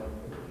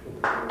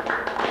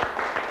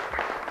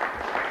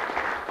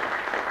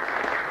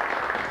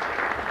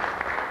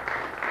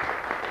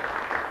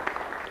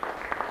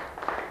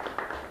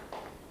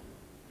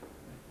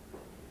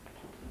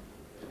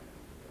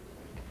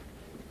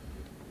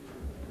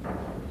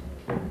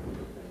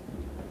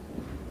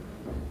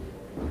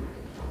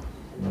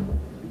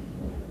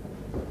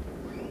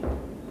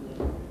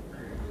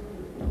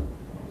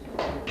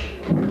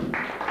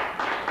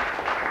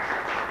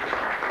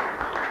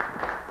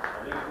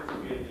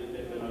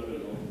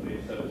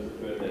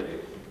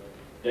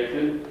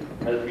 Declan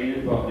has been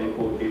involved in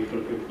coaching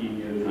for 15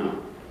 years now.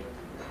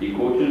 He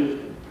coaches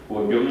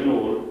both young and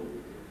old,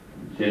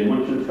 St.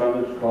 Munstan's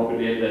College,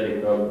 Corporate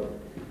Athletic Club,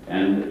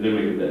 and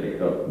Limerick Athletic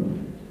Club.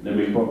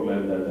 Limerick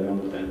Buckland, as I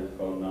understand it's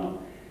called now.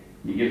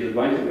 He gives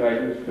advice and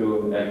guidance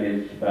to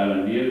athletes far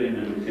and near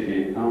in Limerick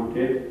City and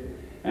County,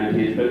 and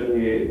he is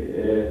presently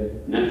a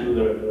National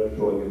Director of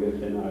Throwing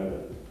Events in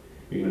Ireland,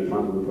 being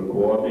responsible for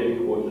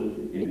coordinating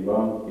coaches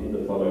involved in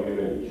the following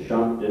events: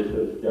 shot,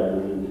 discus,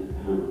 javelin, and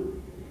hammer.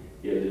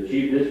 He has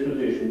achieved this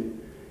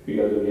position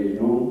because of his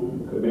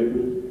own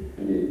commitment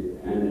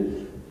and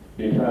his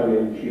entirely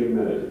in sheer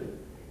merit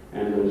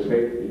and the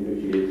respect in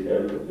which he is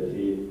held that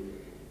he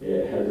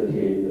has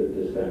attained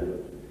the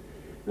standard.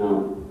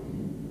 Now,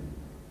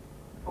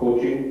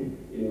 coaching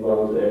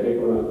involves a heck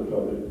of a lot of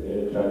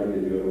traveling,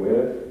 as you're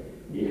aware.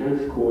 He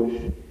has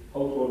coached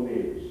household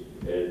names,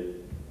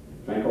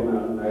 Franco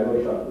Marron,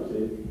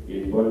 Neylon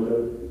in Bolter,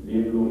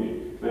 Liam Looney,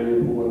 many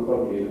of whom are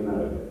currently in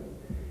America.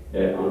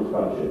 On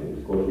scholarship.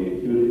 He's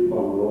coaching music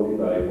from Rody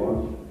by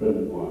once,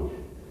 Brennan once.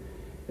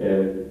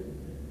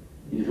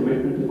 His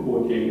commitment to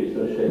coaching is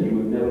such that he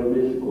would never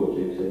miss a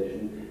coaching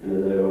session, and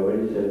as I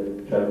already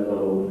said, travels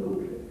all over the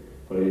country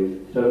for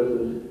his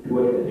services to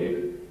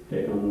athletics,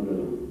 taken under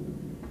the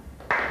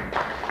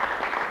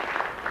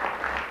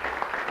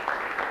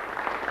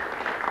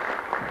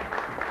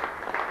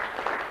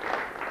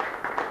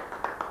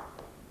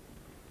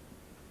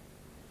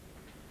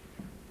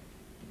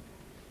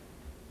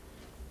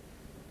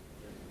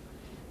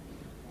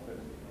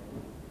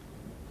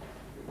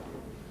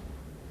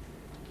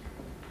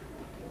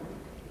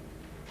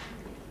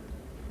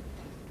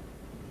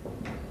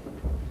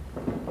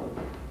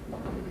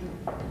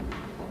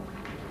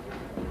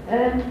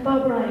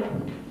Bob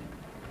Ryan.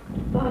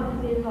 Bob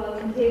has been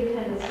involved in table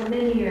tennis for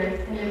many years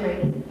in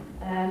Limerick.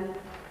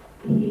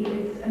 He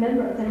is a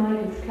member of St.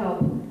 Michael's Club,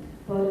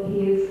 but he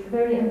is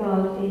very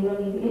involved in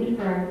running the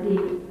Interfirm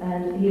League,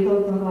 and he is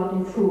also involved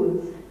in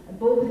schools.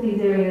 Both of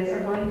these areas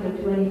are vital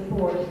to any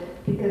sport,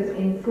 because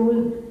in school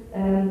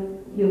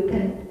you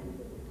can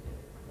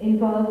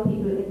involve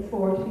people in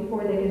sport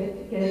before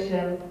they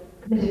get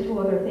committed to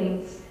other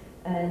things.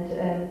 And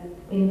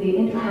in the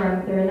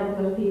Interfirm, there are a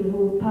number of people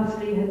who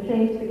possibly have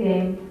played the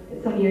game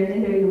some years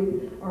in their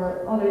youth,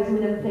 or others who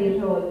never played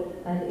at all.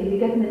 And if you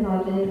get them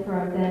involved in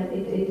Interfirm, then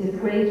it is a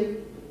great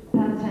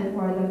pastime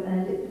for them,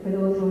 and for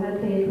those who had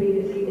played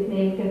previously, it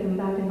may get them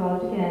back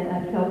involved again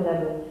at club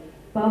level.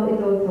 Bob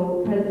is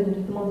also president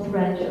of the Munster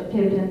branch of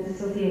Table Tennis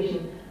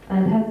Association,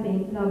 and has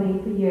been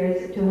lobbying for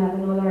years to have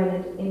an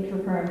All-Ireland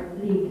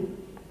Interfirm League.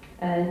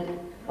 And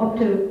up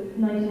to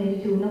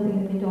 1982, nothing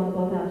has been done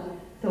about that.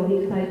 So he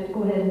decided to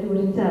go ahead and do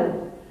it himself.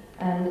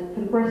 And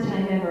for the first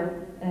time ever,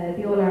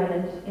 the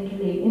All-Ireland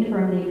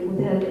Interfirm League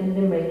was held in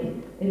Limerick.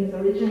 It was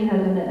originally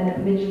held on a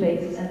provincial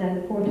basis, and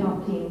then the 4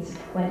 top teams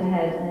went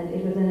ahead, and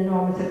it was an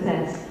enormous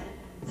success.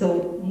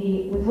 So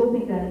he was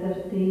hoping then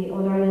that the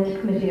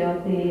All-Ireland Committee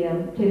of the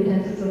Table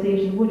Tennis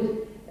Association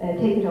would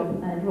take it up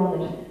and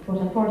run it. But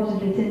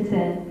unfortunately, since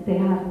then, they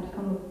haven't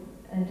come up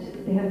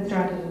and they haven't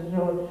started it at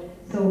all.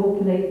 So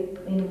hopefully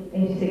in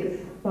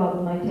 '86,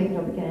 Bob might take it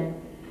up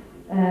again.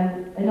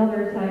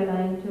 Another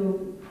sideline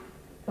to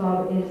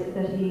Bob is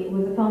that he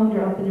was the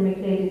founder of the Limerick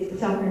Ladies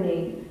Soccer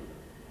League.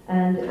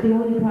 And the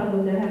only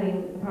problem they're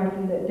having, apart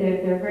from that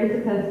they're very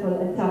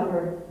successful at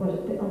soccer,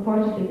 but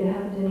unfortunately they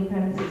haven't any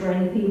premises or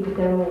any fields of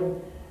their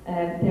own.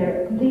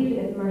 They're completely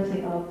at the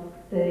mercy of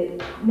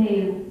the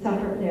male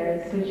soccer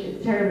players, which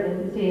is terrible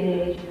in this day and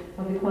age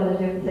of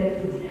equality of the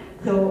sexes.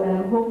 So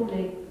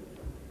hopefully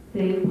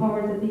the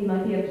powers that be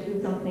might be able to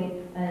do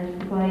something and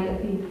provide a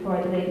field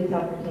for the ladies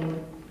soccer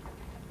team.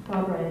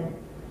 O Brien.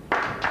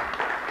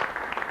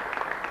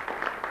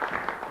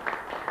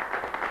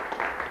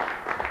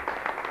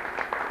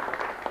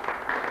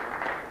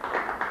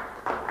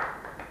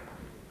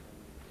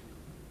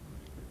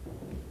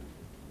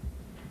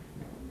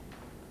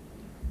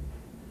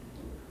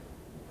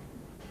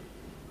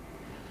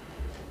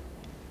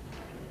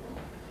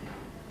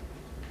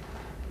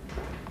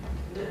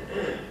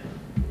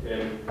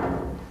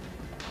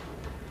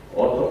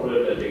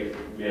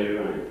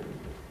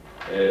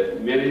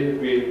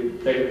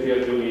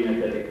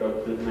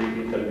 since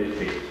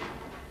 1976.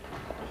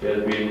 She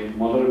has been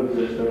mother and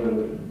sister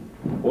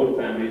and whole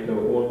family to a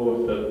whole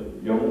host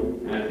of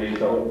young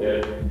athletes out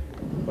there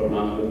for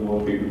longer than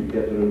most people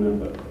get to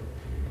remember.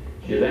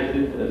 She has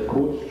acted as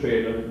coach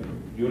trainer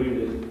during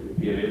this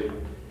period,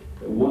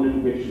 one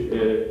in which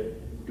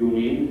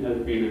Dwan has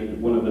been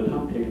in one of the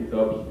top 10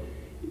 clubs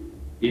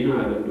in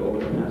Ireland over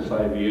the past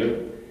 5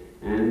 years,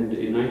 and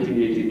in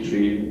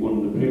 1983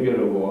 won the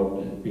Premier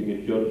Award, being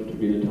adjudged to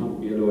be the top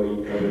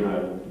BLOE club in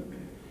Ireland.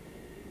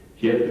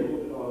 She has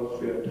devoted all her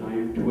spare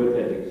time to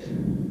athletics,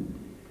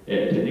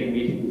 attending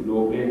meetings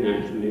locally and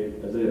nationally,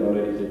 as I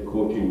already said,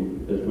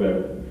 coaching as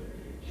well.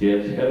 She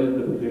has held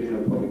the position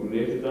of Public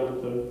Relations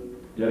Officer,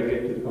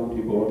 Delegate to the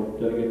County Board,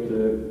 Delegate to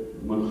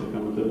the Munster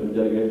Council, and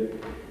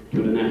Delegate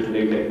to the National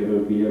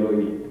Executive of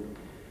BLOE,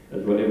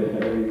 as well as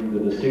having the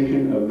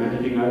distinction of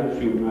managing Irish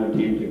juvenile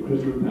teams in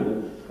Crystal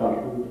Palace,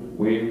 Scotland,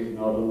 Wales,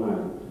 Northern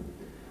Ireland,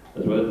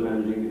 as well as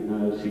managing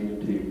an Irish senior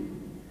team.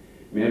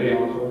 Mary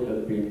also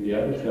has been the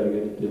Irish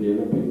delegate to the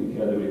Olympic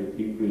Academy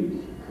in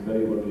Greece. A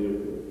very worthy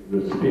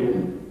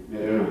recipient,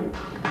 Mary Ryan.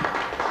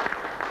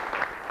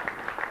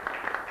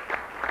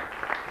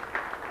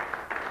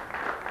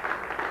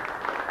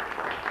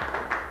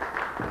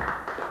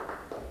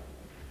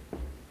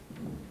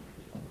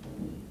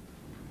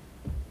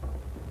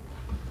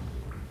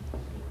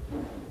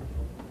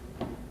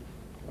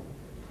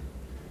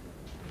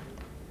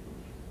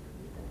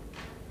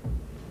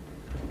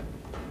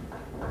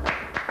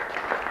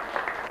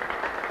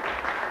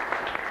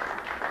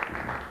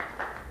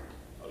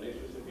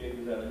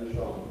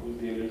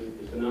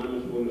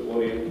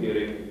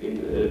 Orienteering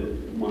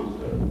in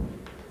Munster.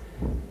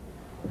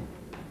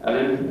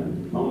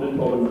 Helen founded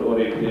Poland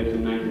Orienteering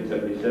in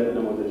 1977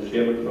 and was a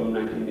chairman from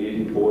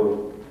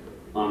 1984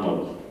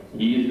 onwards.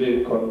 He is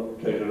the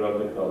current treasurer of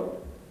the club.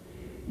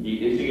 He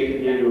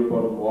instigated the annual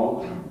Poland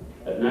Walk.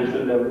 At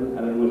national level,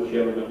 Helen was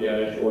chairman of the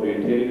Irish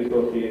Orienteering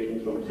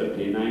Association from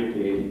 79 to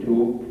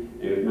 82,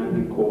 and he was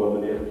mapping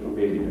coordinator from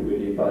 80 to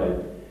 85,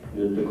 and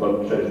is the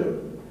current treasurer.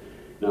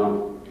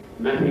 Now,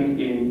 mapping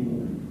in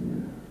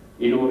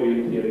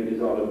orienteering is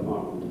all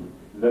important.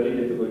 Very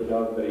difficult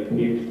job, very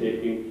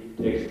painstaking,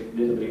 takes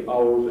literally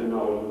hours and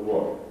hours of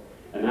work.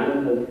 And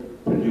Alan has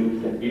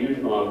produced and been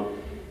involved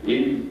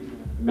in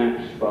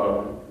maps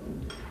for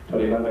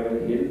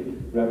Tullyvalligan Hill,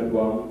 Rapid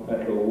One,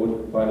 Petro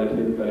Wood, Violet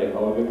Hill,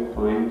 Ballyhowden,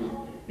 Fines,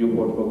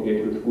 Newport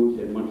Vocational School,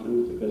 St.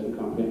 Munsters, the Crescent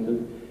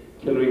Comprehensive,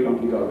 Killary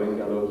County Galway,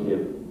 Gallows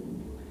Hill.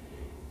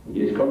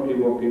 He is currently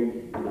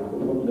working in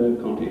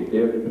Aquafunda County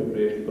there in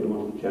preparation for the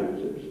Munster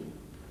Championships.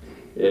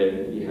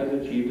 He has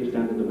achieved a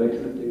standard of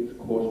excellence in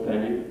course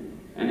planning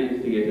and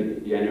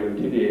instigated the annual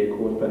TDA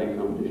course planning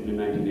competition in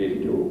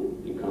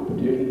 1982. In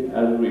competition,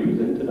 Alan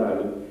represented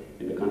Ireland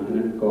in the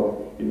Continental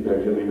Cup in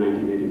Belgium in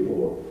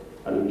 1984.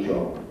 Alan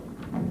Shaw.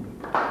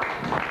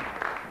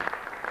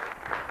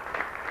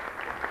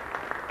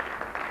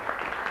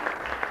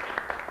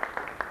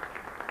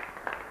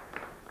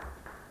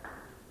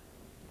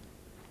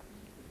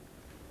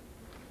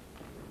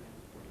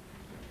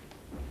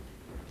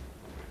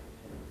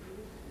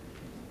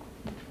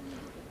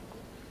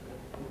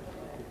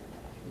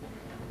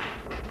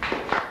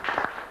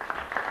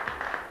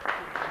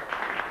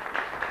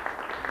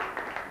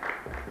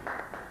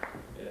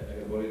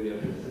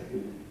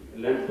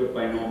 Lansford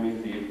by no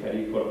means is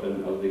Paddy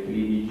Curtin of the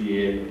Paddy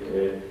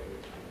GAA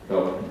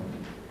club.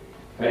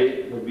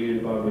 Paddy has been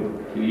involved with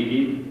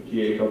Paddy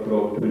GAA club for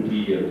over 20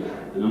 years,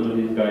 and under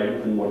his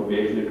guidance and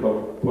motivation the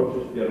club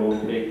purchased their own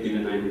take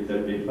in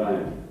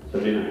 1979.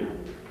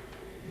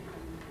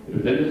 It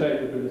was then decided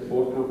to build a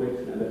sports complex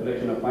and a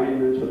collection of fine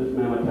men for this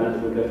mammoth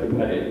task was left to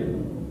Paddy,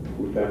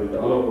 who travelled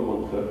all over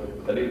Munster,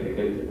 selling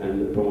tickets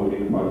and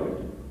promoting the project.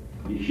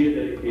 His sheer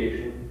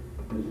dedication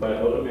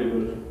inspired other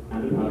members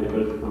and the project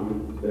was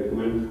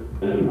commenced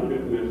in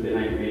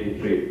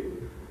 1983.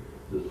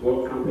 The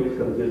sports complex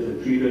consists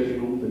of 3 dressing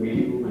rooms, a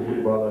meeting room, a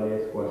handball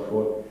area, squash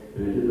court,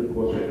 and it is of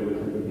course centre with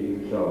central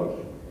heating showers.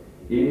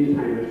 In his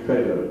time as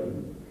treasurer,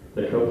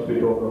 the club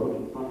spent over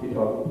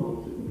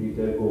 £140,000 to complete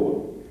their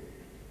goal.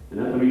 And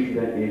at the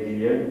recent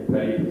AGM,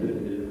 Paddy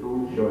presented his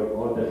account showing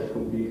all debts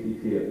completely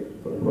cleared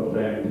for the first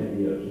time in 10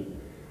 years.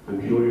 I'm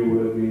sure you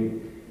will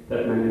agree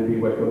that man will be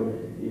welcome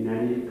in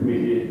any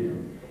committee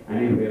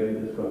anywhere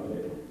in this country.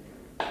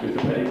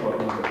 Mr. Paddy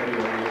Curtin, the Paddy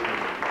GAA.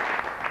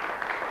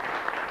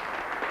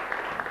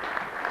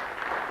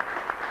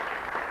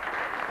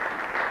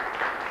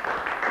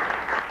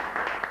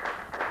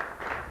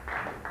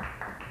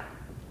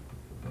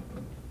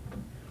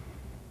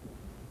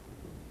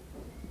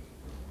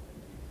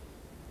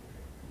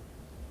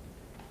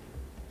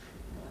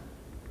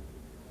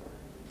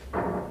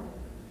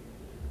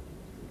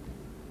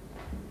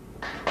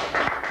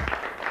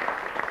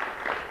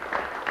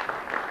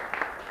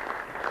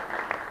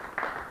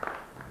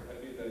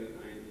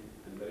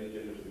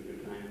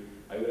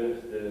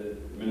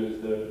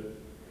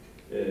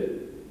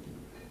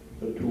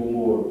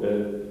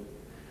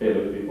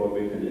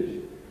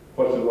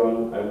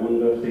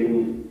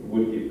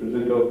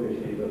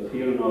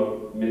 Here in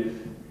our midst,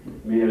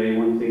 Mary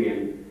once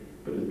again,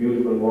 but the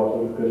beautiful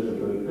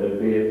municipal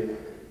base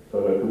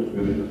for their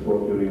contribution to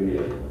sport during the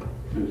year.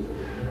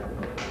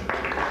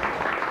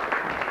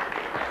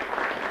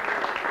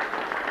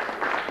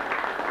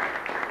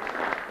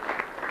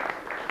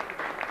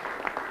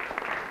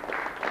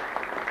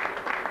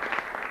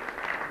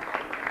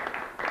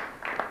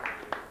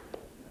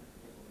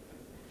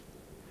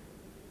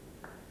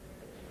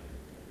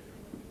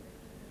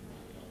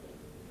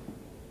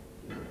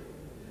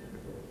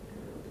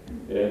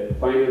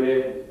 Finally,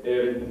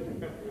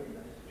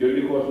 during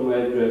the course of my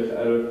address,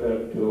 I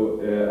referred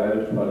to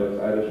Irish products,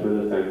 Irish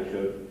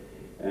manufacture,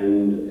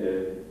 and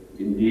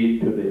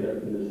indeed to the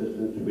help and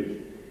assistance which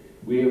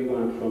we have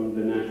got from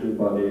the national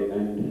body,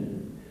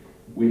 and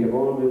we have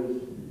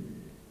always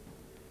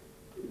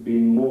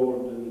been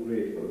more than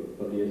grateful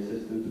for the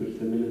assistance which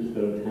the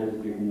Minister has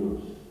given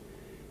us.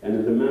 And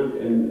as a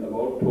man of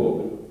our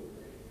token,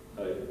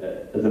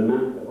 as a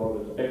man of our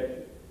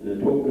respect and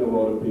a token of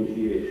our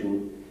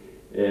appreciation,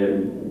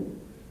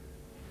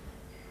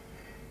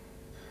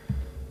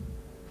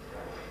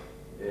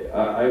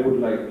 I would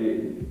like to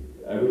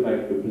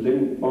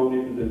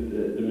formally present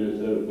the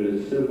Minister with a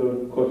silver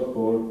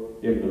custard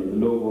emblem, the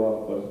logo of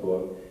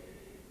custard.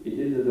 It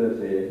is, as I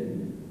say,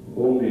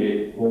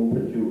 homemade, home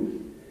produced,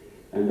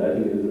 and I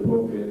think it is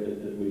appropriate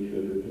that we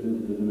should present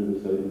it to the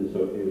Minister in this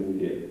occasion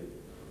here.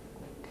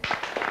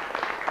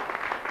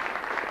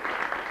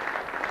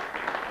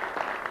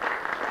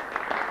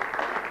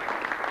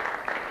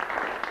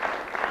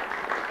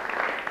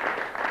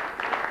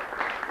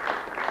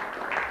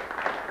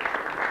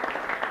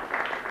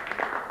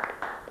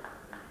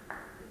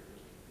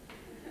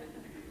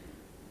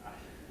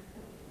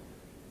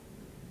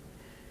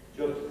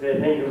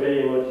 Thank you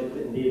very much. It's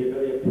indeed a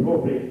very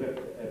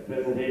appropriate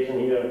presentation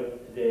here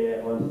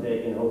today on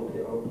stage, and how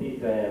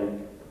pleased I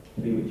am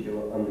to be with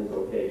you on this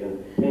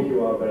occasion. Thank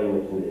you all very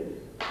much indeed.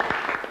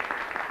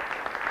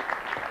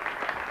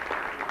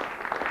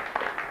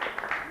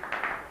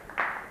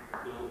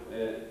 Now,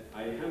 I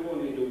have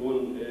only the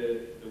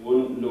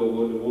one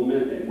logo, the one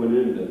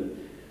emblem,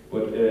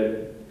 but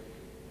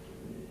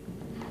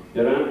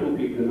there are two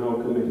people in our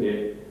committee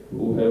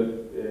who have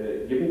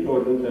given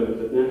towards themselves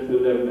at national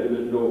level and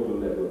at local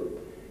level.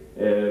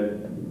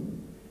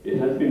 It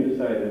has been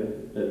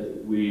decided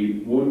that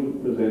we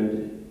would present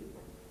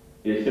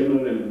a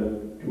similar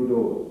emblem to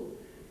those.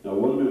 Now,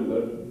 one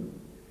member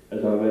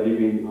has already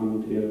been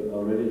on here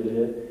already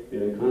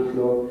today,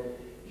 Councillor.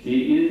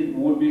 She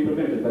would be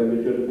prevented by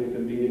virtue of the fact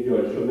of being a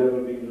judge from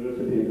never being the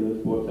recipient of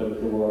the Sports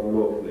Service Award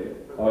locally.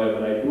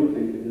 However, I do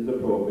think it is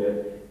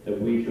appropriate that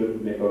we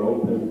should make our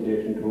own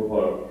presentation to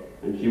her,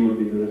 and she will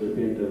be the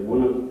recipient of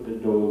one of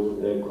those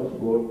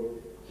custard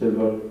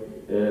silver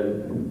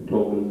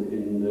tokens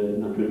in the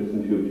not too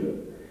distant future.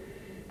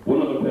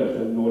 One other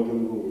person,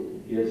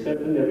 Donoghue, he has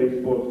served in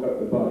every sports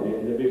body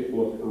and every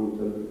sports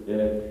council,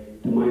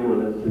 to my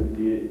knowledge,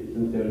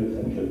 since their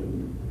inception.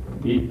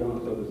 He is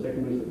also the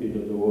second recipient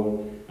of the award,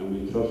 and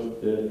we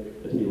trust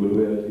that he will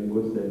wear it in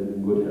good stead and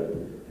in good health.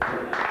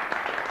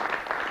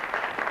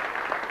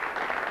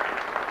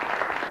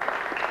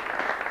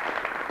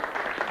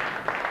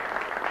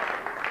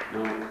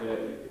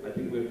 I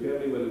think we're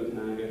fairly well in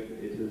target.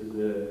 It is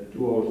 2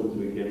 hours since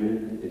we came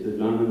in. It is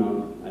long enough.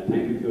 I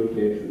thank you for your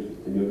patience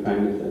and your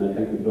kindness, and I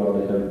thank you for all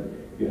the help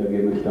you have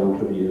given us down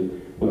through the years.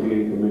 Once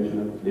again,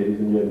 Commissioner, ladies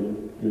and gentlemen,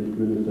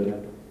 Minister,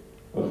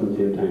 our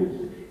sincere thanks.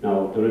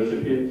 Now, the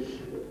recipients,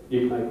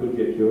 if I could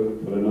get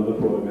you for another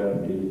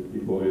photograph, please,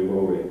 before you go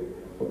away.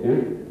 Okay?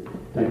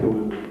 Thank you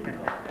very much.